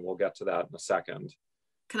this bill, and we'll get to that in a second.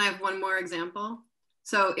 Can I have one more example?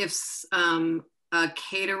 So if a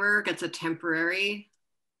caterer gets a temporary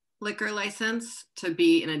liquor license to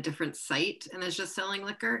be in a different site and is just selling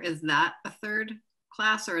liquor, is that a third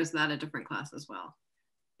class, or is that a different class as well?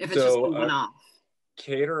 If it's just a one-off.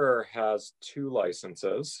 Caterer has 2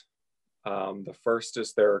 licenses. The first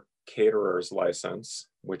is their caterer's license,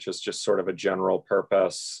 which is just sort of a general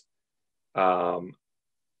purpose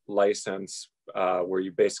license where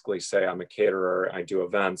you basically say, I'm a caterer, I do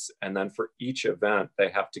events. And then for each event, they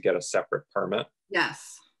have to get a separate permit.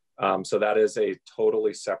 Yes. So that is a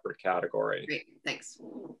totally separate category. Great, thanks.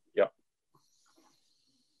 Yep.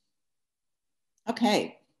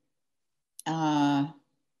 Okay.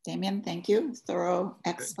 Damien, thank you. Thorough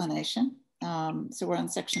explanation. So we're on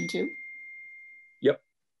section 2. Yep.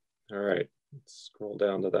 All right. Let's scroll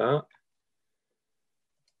down to that.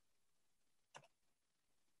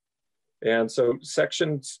 And so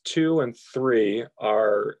sections 2 and 3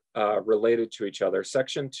 are related to each other.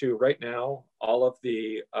 Section 2, right now, all of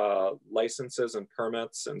the licenses and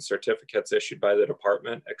permits and certificates issued by the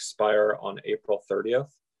department expire on April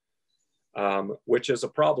 30th, which is a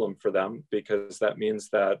problem for them because that means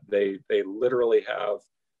that they literally have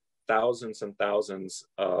thousands and thousands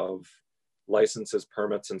of licenses,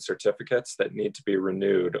 permits, and certificates that need to be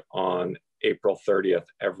renewed on April 30th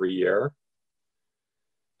every year.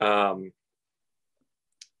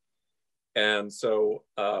 And so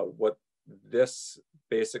what this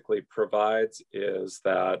basically provides is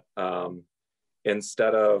that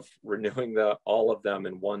instead of renewing all of them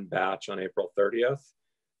in one batch on April 30th,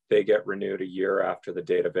 they get renewed a year after the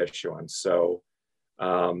date of issuance. So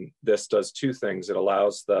this does 2 things. It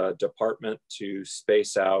allows the department to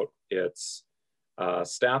space out its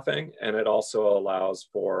staffing, and it also allows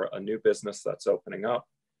for a new business that's opening up.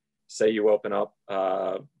 Say you open up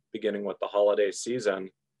beginning with the holiday season,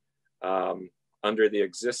 under the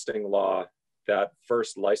existing law, that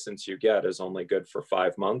first license you get is only good for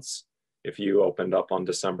 5 months. If you opened up on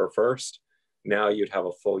December 1st, now you'd have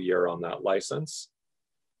a full year on that license.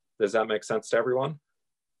 Does that make sense to everyone?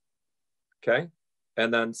 Okay.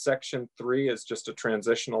 And then section 3 is just a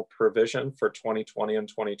transitional provision for 2020 and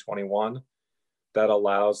 2021 that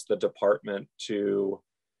allows the department to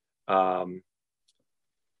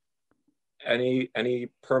any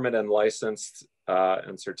permit and license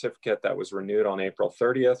and certificate that was renewed on April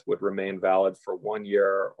 30th would remain valid for 1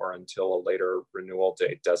 year or until a later renewal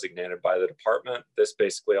date designated by the department. This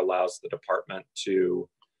basically allows the department to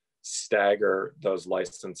stagger those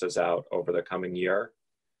licenses out over the coming year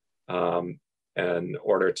in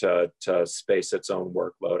order to space its own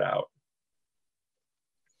workload out.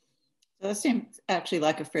 So that seems actually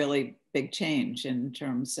like a fairly big change in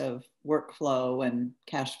terms of workflow and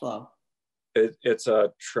cash flow. It's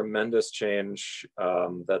a tremendous change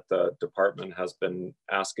that the department has been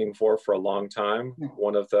asking for a long time.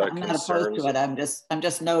 One of the I'm not opposed to it. I'm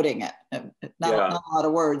just noting it. Not a lot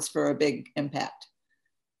of words for a big impact.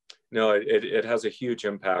 No, it has a huge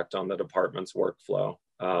impact on the department's workflow.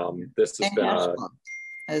 This has been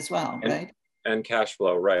as well, right? And cash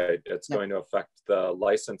flow, right? It's going to affect the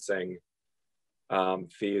licensing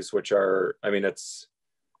fees, which are, I mean, it's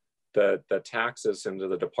the taxes into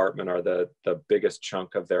the department are the biggest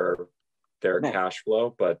chunk of their cash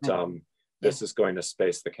flow, but this is going to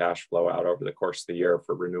space the cash flow out over the course of the year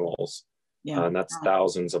for renewals. And that's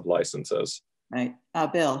thousands of licenses. Right.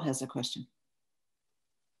 Bill has a question.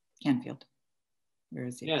 Canfield. Where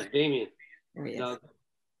is he? Yeah, Damien. There he is.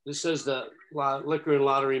 This says the liquor and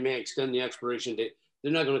lottery may extend the expiration date.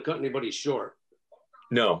 They're not going to cut anybody short.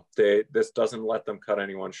 No, this doesn't let them cut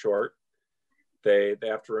anyone short. They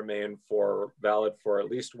have to remain valid for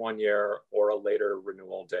at least 1 year or a later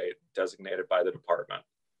renewal date designated by the department.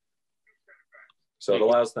 So it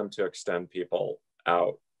allows them to extend people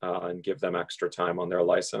out and give them extra time on their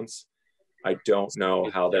license. I don't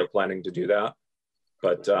know how they're planning to do that,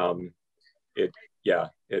 but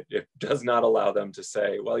it does not allow them to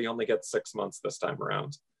say, well, you only get 6 months this time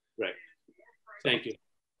around. Right. Thank you.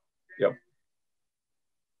 Yep.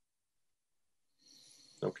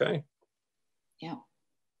 Okay. Yeah.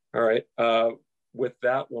 All right. With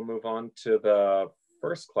that, we'll move on to the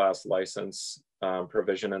first class license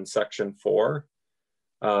provision in section 4.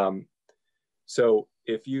 So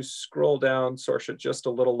if you scroll down, Sorsha, just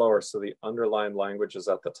a little lower, so the underlined language is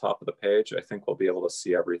at the top of the page, I think we'll be able to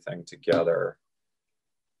see everything together.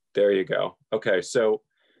 There you go. Okay, so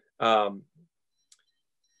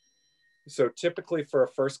typically for a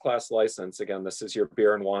first class license, again, this is your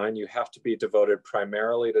beer and wine, you have to be devoted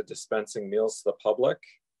primarily to dispensing meals to the public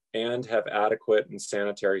and have adequate and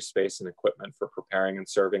sanitary space and equipment for preparing and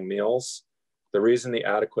serving meals. The reason the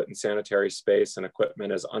adequate and sanitary space and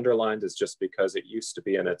equipment is underlined is just because it used to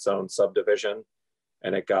be in its own subdivision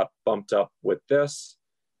and it got bumped up with this.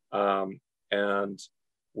 And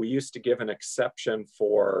we used to give an exception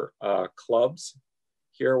for clubs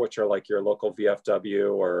here, which are like your local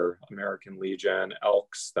VFW or American Legion,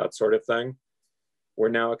 Elks, that sort of thing. We're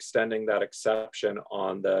now extending that exception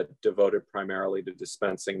on the devoted primarily to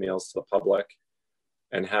dispensing meals to the public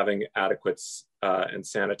and having adequate and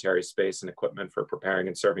sanitary space and equipment for preparing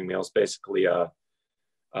and serving meals, basically a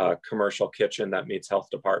commercial kitchen that meets health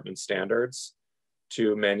department standards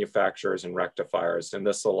to manufacturers and rectifiers. And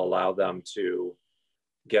this will allow them to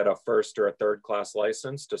get a first or a third class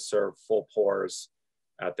license to serve full pours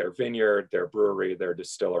at their vineyard, their brewery, their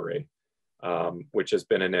distillery, which has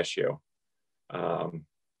been an issue.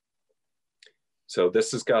 So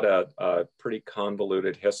this has got a pretty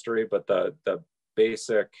convoluted history, but the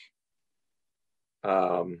basic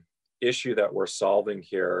issue that we're solving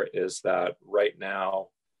here is that right now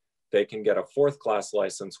they can get a fourth class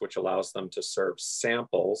license, which allows them to serve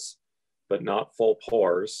samples, but not full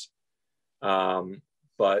pours.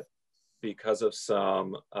 But because of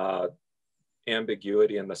some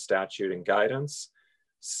ambiguity in the statute and guidance,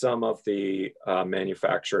 some of the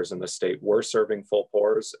manufacturers in the state were serving full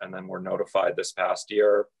pours and then were notified this past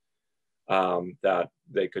year that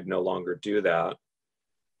they could no longer do that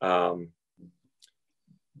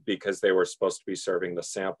because they were supposed to be serving the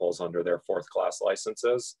samples under their fourth class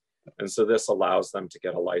licenses. And so this allows them to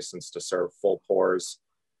get a license to serve full pours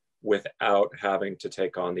without having to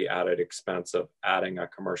take on the added expense of adding a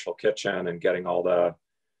commercial kitchen and getting all the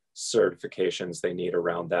certifications they need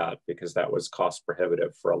around that, because that was cost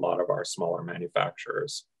prohibitive for a lot of our smaller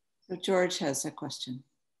manufacturers. So George has a question.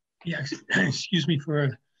 Yeah, excuse me for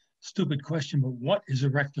a stupid question, but what is a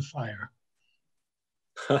rectifier?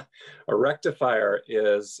 A rectifier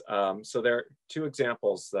is, so there are two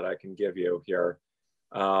examples that I can give you here.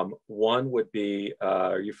 One would be,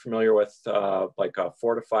 are you familiar with like a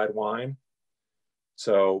fortified wine?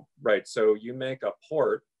 So, right, so you make a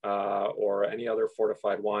port or any other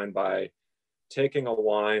fortified wine by taking a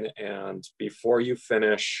wine, and before you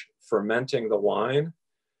finish fermenting the wine,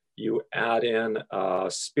 you add in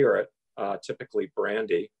spirit, typically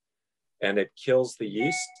brandy, and it kills the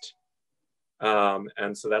yeast.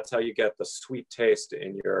 And so that's how you get the sweet taste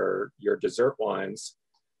in your dessert wines.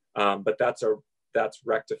 But that's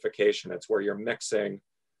rectification. It's where you're mixing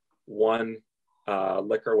one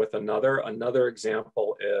liquor with another. Another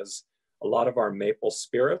example is a lot of our maple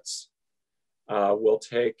spirits will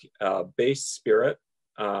take a base spirit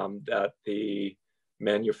that the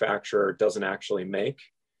manufacturer doesn't actually make.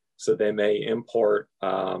 So they may import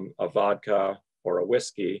a vodka or a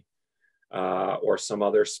whiskey or some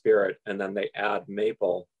other spirit, and then they add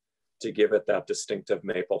maple to give it that distinctive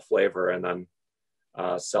maple flavor, and then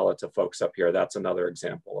sell it to folks up here. That's another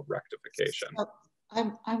example of rectification. So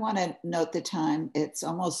I want to note the time. It's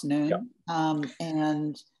almost noon,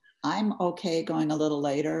 and I'm okay going a little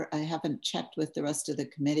later. I haven't checked with the rest of the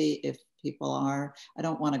committee if people are. I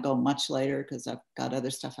don't want to go much later because I've got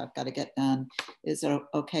other stuff I've got to get done. Is it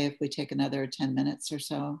okay if we take another 10 minutes or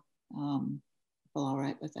so? People all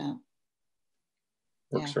right with that?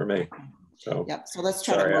 Works for me. So, yeah, so let's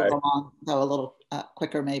try to move along though a little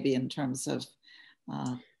quicker maybe in terms of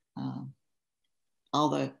all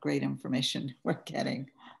the great information we're getting.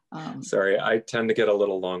 Sorry, I tend to get a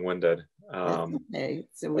little long-winded. Okay,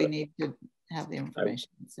 so we need to have the information.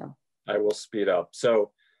 So I will speed up.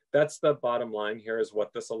 So that's the bottom line here, is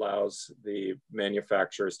what this allows the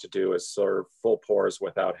manufacturers to do is serve full pours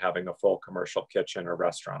without having a full commercial kitchen or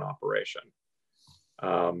restaurant operation.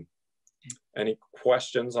 Any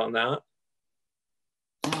questions on that?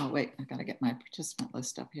 Oh, wait, I gotta get my participant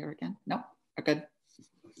list up here again. Nope, we're good.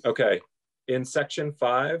 Okay, in section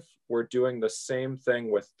 5, we're doing the same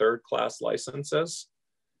thing with third class licenses.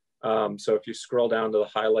 So if you scroll down to the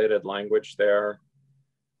highlighted language there,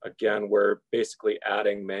 again, we're basically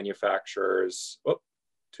adding manufacturers, whoop,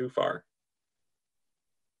 too far.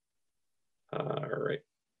 All right,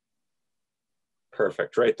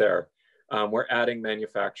 perfect, right there. We're adding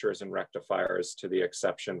manufacturers and rectifiers to the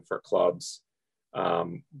exception for clubs.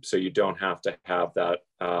 So you don't have to have that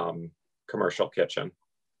commercial kitchen.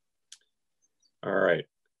 All right,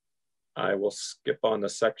 I will skip on to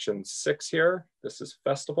section 6 here. This is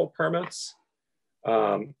festival permits.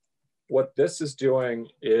 What this is doing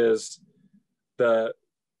is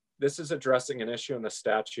this is addressing an issue in the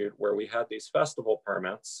statute where we had these festival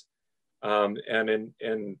permits, and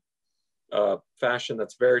in fashion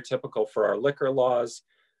that's very typical for our liquor laws,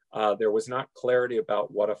 there was not clarity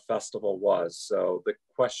about what a festival was. So the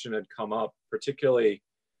question had come up, particularly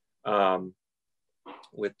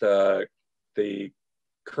with the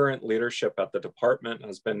current leadership at the department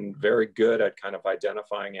has been very good at kind of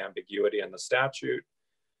identifying ambiguity in the statute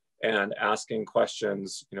and asking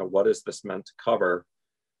questions, you know, what is this meant to cover?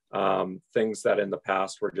 Things that in the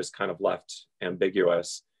past were just kind of left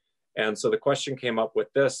ambiguous. And so the question came up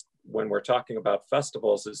with this, when we're talking about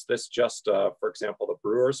festivals, is this just, for example, the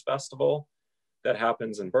Brewers Festival that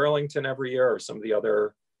happens in Burlington every year, or some of the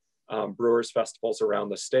other Brewers festivals around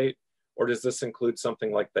the state? Or does this include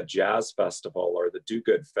something like the Jazz Festival or the Do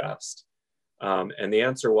Good Fest? And the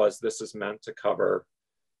answer was, this is meant to cover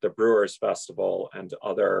the Brewers Festival and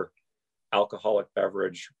other alcoholic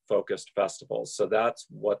beverage focused festivals. So that's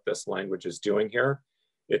what this language is doing here.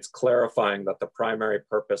 It's clarifying that the primary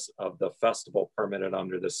purpose of the festival permitted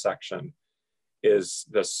under this section is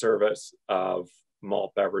the service of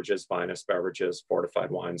malt beverages, vinous beverages, fortified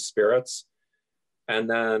wines, spirits. And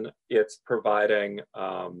then it's providing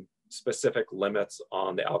specific limits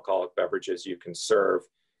on the alcoholic beverages you can serve.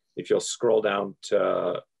 If you'll scroll down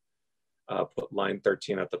to put line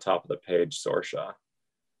 13 at the top of the page, Sorsha.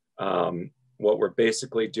 What we're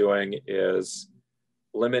basically doing is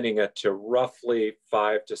limiting it to roughly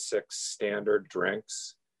 5 to 6 standard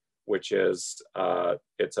drinks, which is,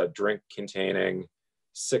 it's a drink containing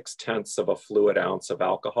 0.6 of a fluid ounce of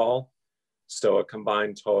alcohol. So a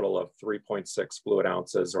combined total of 3.6 fluid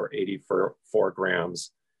ounces or 84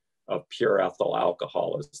 grams of pure ethyl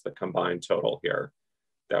alcohol is the combined total here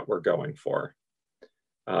that we're going for.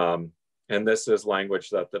 And this is language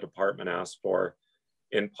that the department asked for,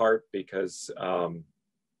 in part because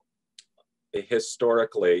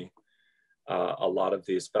historically, a lot of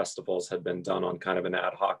these festivals had been done on kind of an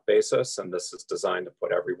ad hoc basis, and this is designed to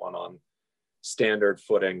put everyone on standard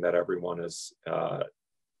footing that everyone is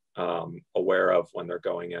aware of when they're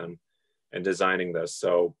going in and designing this.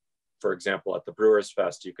 So, for example, at the Brewers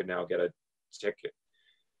Fest, you can now get a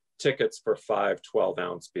tickets for 5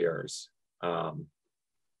 12-ounce beers.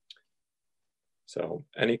 So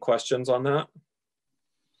any questions on that?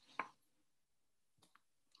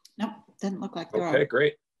 Nope, didn't look like there are. Okay,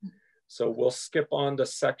 great. So we'll skip on to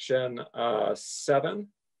section 7.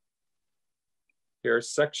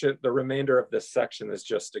 Here's the remainder of this section is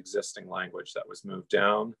just existing language that was moved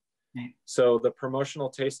down. Right. So the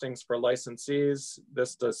promotional tastings for licensees,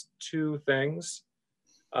 this does 2 things.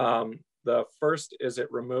 The first is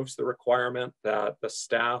it removes the requirement that the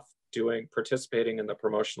staff participating in the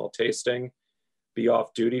promotional tasting be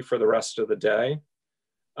off duty for the rest of the day.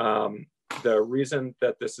 The reason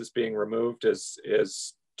that this is being removed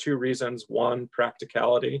is 2 reasons. One,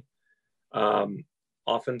 practicality.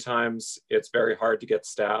 Oftentimes it's very hard to get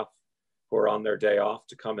staff who are on their day off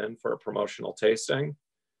to come in for a promotional tasting.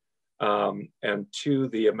 And 2,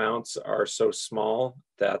 the amounts are so small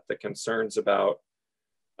that the concerns about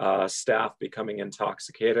staff becoming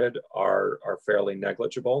intoxicated are fairly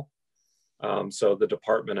negligible. So the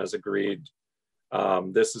department has agreed.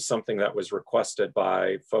 This is something that was requested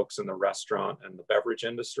by folks in the restaurant and the beverage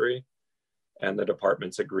industry, and the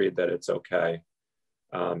department's agreed that it's okay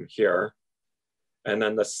here. And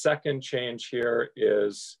then the second change here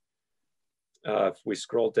is, if we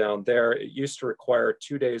scroll down there, it used to require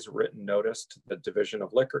 2 days written notice to the Division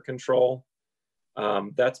of Liquor Control.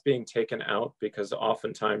 That's being taken out because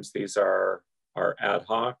oftentimes these are ad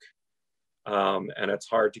hoc, and it's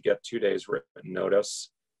hard to get 2 days written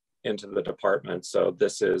notice into the department. So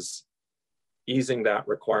this is easing that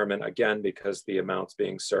requirement again, because the amounts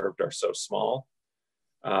being served are so small.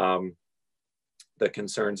 The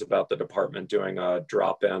concerns about the department doing a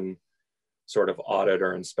drop-in sort of audit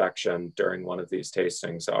or inspection during one of these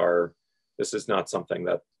tastings this is not something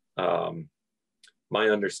that, my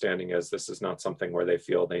understanding is this is not something where they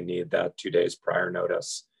feel they need that 2 days prior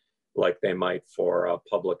notice, like they might for a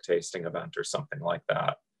public tasting event or something like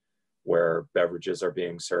that, where beverages are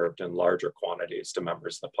being served in larger quantities to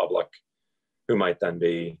members of the public who might then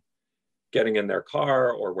be getting in their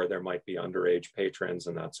car, or where there might be underage patrons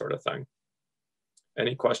and that sort of thing.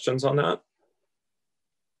 Any questions on that?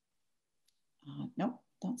 Nope,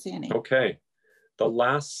 don't see any. Okay, the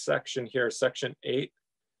last section here, section 8,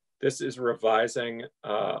 this is revising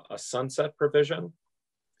a sunset provision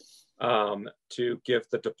to give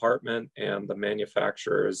the department and the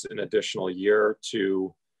manufacturers an additional year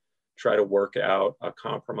to try to work out a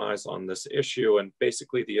compromise on this issue. And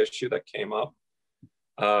basically the issue that came up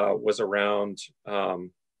was around,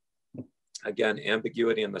 again,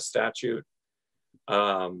 ambiguity in the statute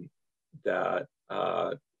that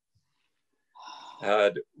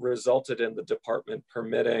had resulted in the department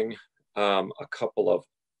permitting a couple of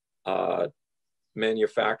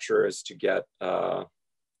manufacturers to get a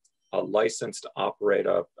license to operate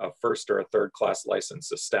a first or a third class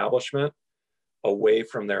licensed establishment away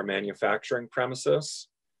from their manufacturing premises.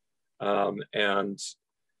 And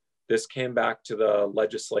this came back to the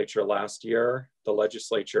legislature last year. The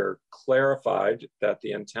legislature clarified that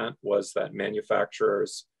the intent was that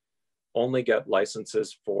manufacturers only get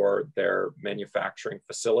licenses for their manufacturing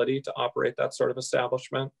facility to operate that sort of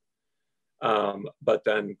establishment, but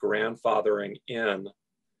then grandfathering in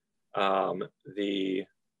the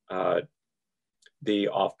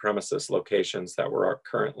off-premises locations that were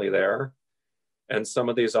currently there. And some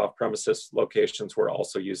of these off-premises locations were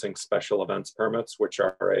also using special events permits, which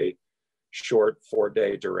are a short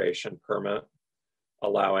 4-day duration permit,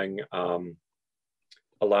 allowing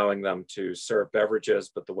them to serve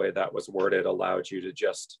beverages, but the way that was worded allowed you to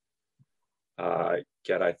just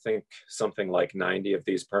get, I think, something like 90 of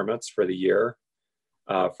these permits for the year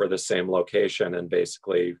for the same location, and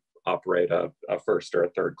basically operate a first or a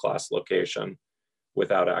third class location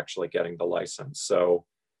without actually getting the license. So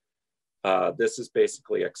this is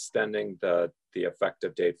basically extending the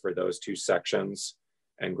effective date for those two sections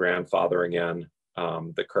and grandfathering in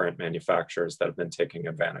the current manufacturers that have been taking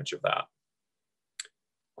advantage of that.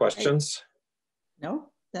 Questions?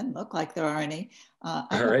 No, doesn't look like there are any. All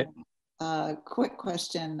right. A quick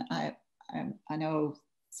question. I know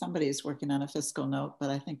somebody is working on a fiscal note,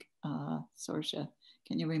 but I think Sorcia,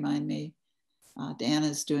 can you remind me? Dan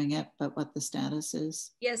is doing it, but what the status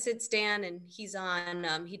is? Yes, it's Dan, and he's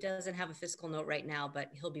on. He doesn't have a fiscal note right now, but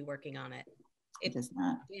he'll be working on it. It does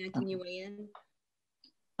not. Dan, can you weigh in?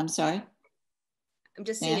 I'm sorry? I'm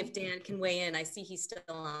just seeing if Dan can weigh in. I see he's still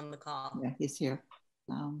on the call. Yeah, he's here.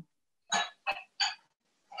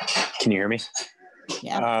 Can you hear me?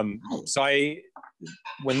 Yeah. So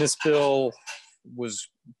when this bill was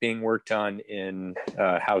being worked on in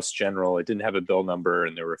House General, it didn't have a bill number,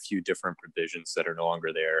 and there were a few different provisions that are no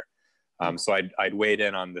longer there. So I'd weighed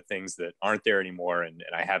in on the things that aren't there anymore, and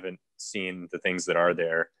I haven't seen the things that are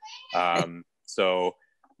there. So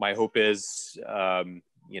my hope is,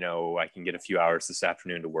 you know, I can get a few hours this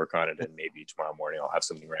afternoon to work on it, and maybe tomorrow morning I'll have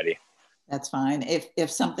something ready. That's fine.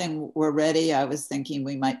 If something were ready, I was thinking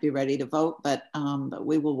we might be ready to vote, but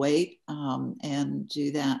we will wait and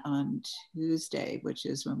do that on Tuesday, which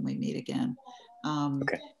is when we meet again.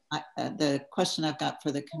 Okay. The question I've got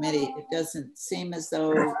for the committee, it doesn't seem as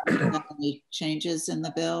though there are any changes in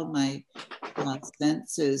the bill. My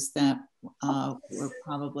sense is that we're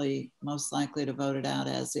probably most likely to vote it out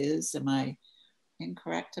as is. Am I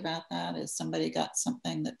incorrect about that? Has somebody got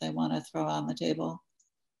something that they want to throw on the table?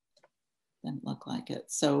 Didn't look like it.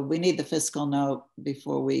 So we need the fiscal note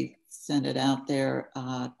before we send it out there.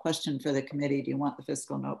 Question for the committee, do you want the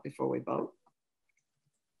fiscal note before we vote?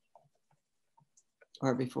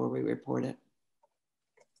 Or before we report it?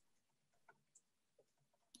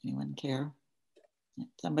 Anyone care?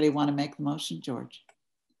 Somebody want to make the motion, George?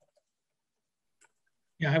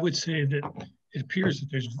 Yeah, I would say that it appears that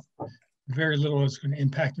there's very little that's going to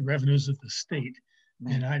impact the revenues of the state.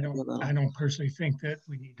 And I don't personally think that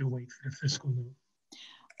we need to wait for the fiscal note.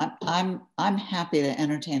 I'm happy to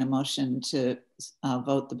entertain a motion to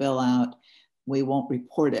vote the bill out. We won't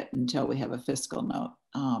report it until we have a fiscal note.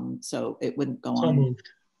 So it wouldn't go on. So moved.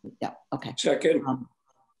 Yeah, okay. Second.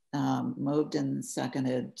 Moved and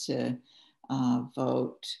seconded to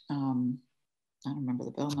vote. I don't remember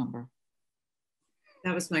the bill number.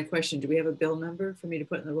 That was my question. Do we have a bill number for me to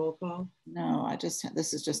put in the roll call? No,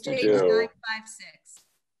 this is just a H.956.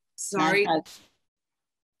 Sorry.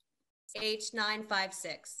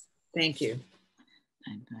 H.956. Thank you.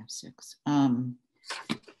 956.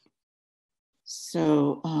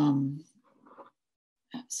 So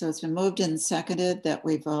it's been moved and seconded that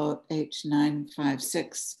we vote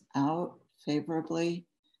H.956 out favorably.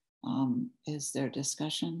 Is there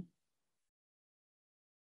discussion?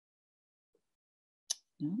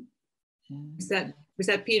 No. Was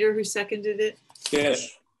that Peter who seconded it?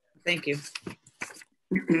 Yes. Thank you.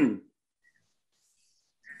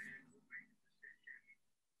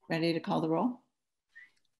 Ready to call the roll?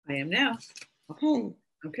 I am now. Okay.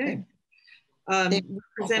 Okay.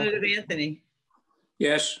 Representative Anthony.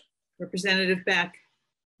 Yes. Representative Beck.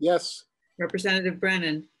 Yes. Representative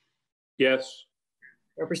Brennan. Yes.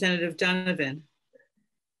 Representative Donovan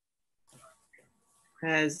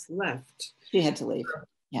has left. She had to leave.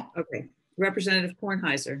 Yeah. Okay. Representative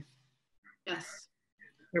Kornheiser. Yes.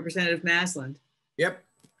 Representative Masland. Yep.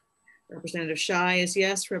 Representative Schy is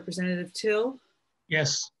yes. Representative Till.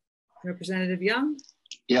 Yes. Representative Young.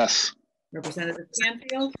 Yes. Representative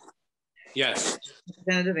Canfield. Yes.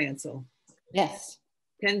 Representative Ansel. Yes.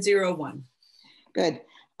 10-0-1. Good.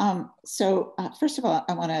 First of all,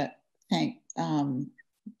 I want to thank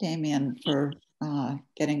Damien for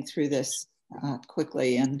getting through this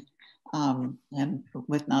quickly and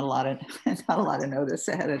with not a lot of notice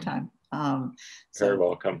ahead of time. Very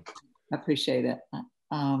welcome. Appreciate it.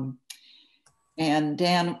 And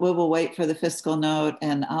Dan, we will wait for the fiscal note,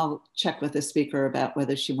 and I'll check with the speaker about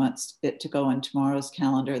whether she wants it to go on tomorrow's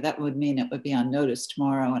calendar. That would mean it would be on notice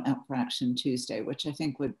tomorrow and up for action Tuesday, which I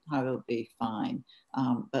think would probably be fine.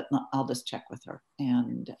 But I'll just check with her.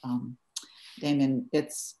 And Damon,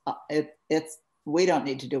 we don't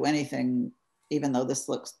need to do anything, even though this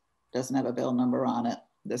doesn't have a bill number on it.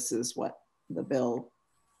 This is what the bill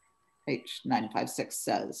H.956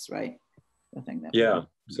 says, right? The thing that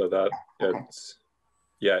so that it's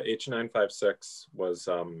H.956 was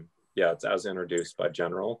it's as introduced by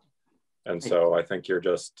general, and so I think you're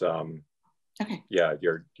just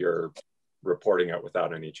you're reporting it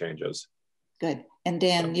without any changes. Good. And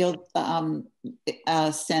Dan, you'll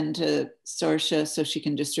send to Saoirse so she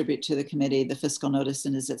can distribute to the committee the fiscal notice,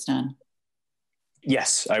 and as it's done.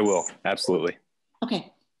 Yes, I will. Absolutely.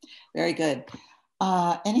 Okay. Very good.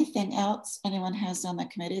 Anything else anyone has on the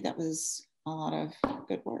committee? That was a lot of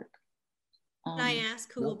good work. Can I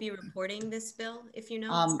ask who will be reporting this bill, if you know?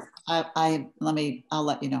 I'll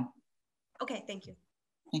let you know. Okay, thank you.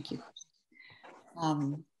 Thank you.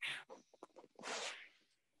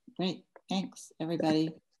 Great, thanks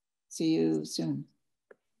everybody. See you soon,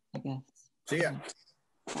 I guess. See ya.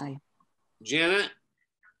 Bye. Janet?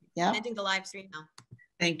 Yeah? Ending the live stream now.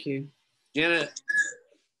 Thank you. Janet?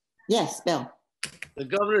 Yes, Bill. The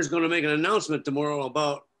governor is going to make an announcement tomorrow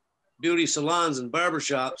about beauty salons and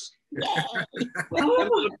barbershops.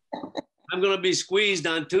 I'm going to be squeezed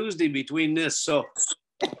on Tuesday between this. So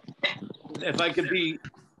if I could be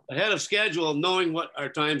ahead of schedule, knowing what our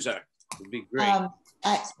times are, would be great.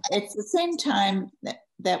 It's the same time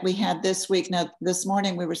that we had this week. Now, this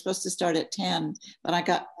morning we were supposed to start at 10, but I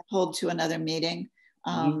got pulled to another meeting.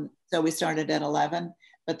 So we started at 11.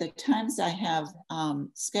 But the times I have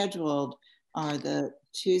scheduled are the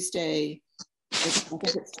Tuesday, I think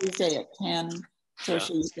it's Tuesday at 10. So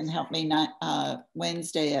you can help me,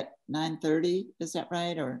 Wednesday at 9:30, is that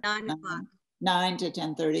right? Or 9 o'clock. 9 to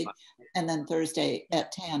 10:30, and then Thursday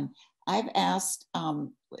at 10. I've asked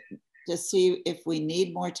to see if we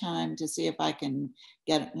need more time, to see if I can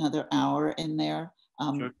get another hour in there,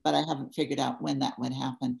 but I haven't figured out when that would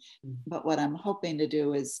happen. But what I'm hoping to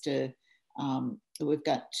do is to, we've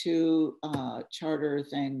got 2 charter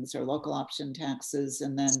things or local option taxes,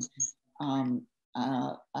 and then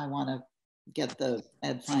I want to get the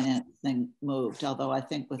ed finance thing moved, although I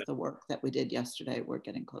think with the work that we did yesterday, we're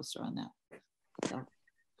getting closer on that. So,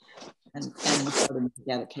 and we're starting to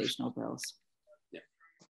get occasional bills. Yeah.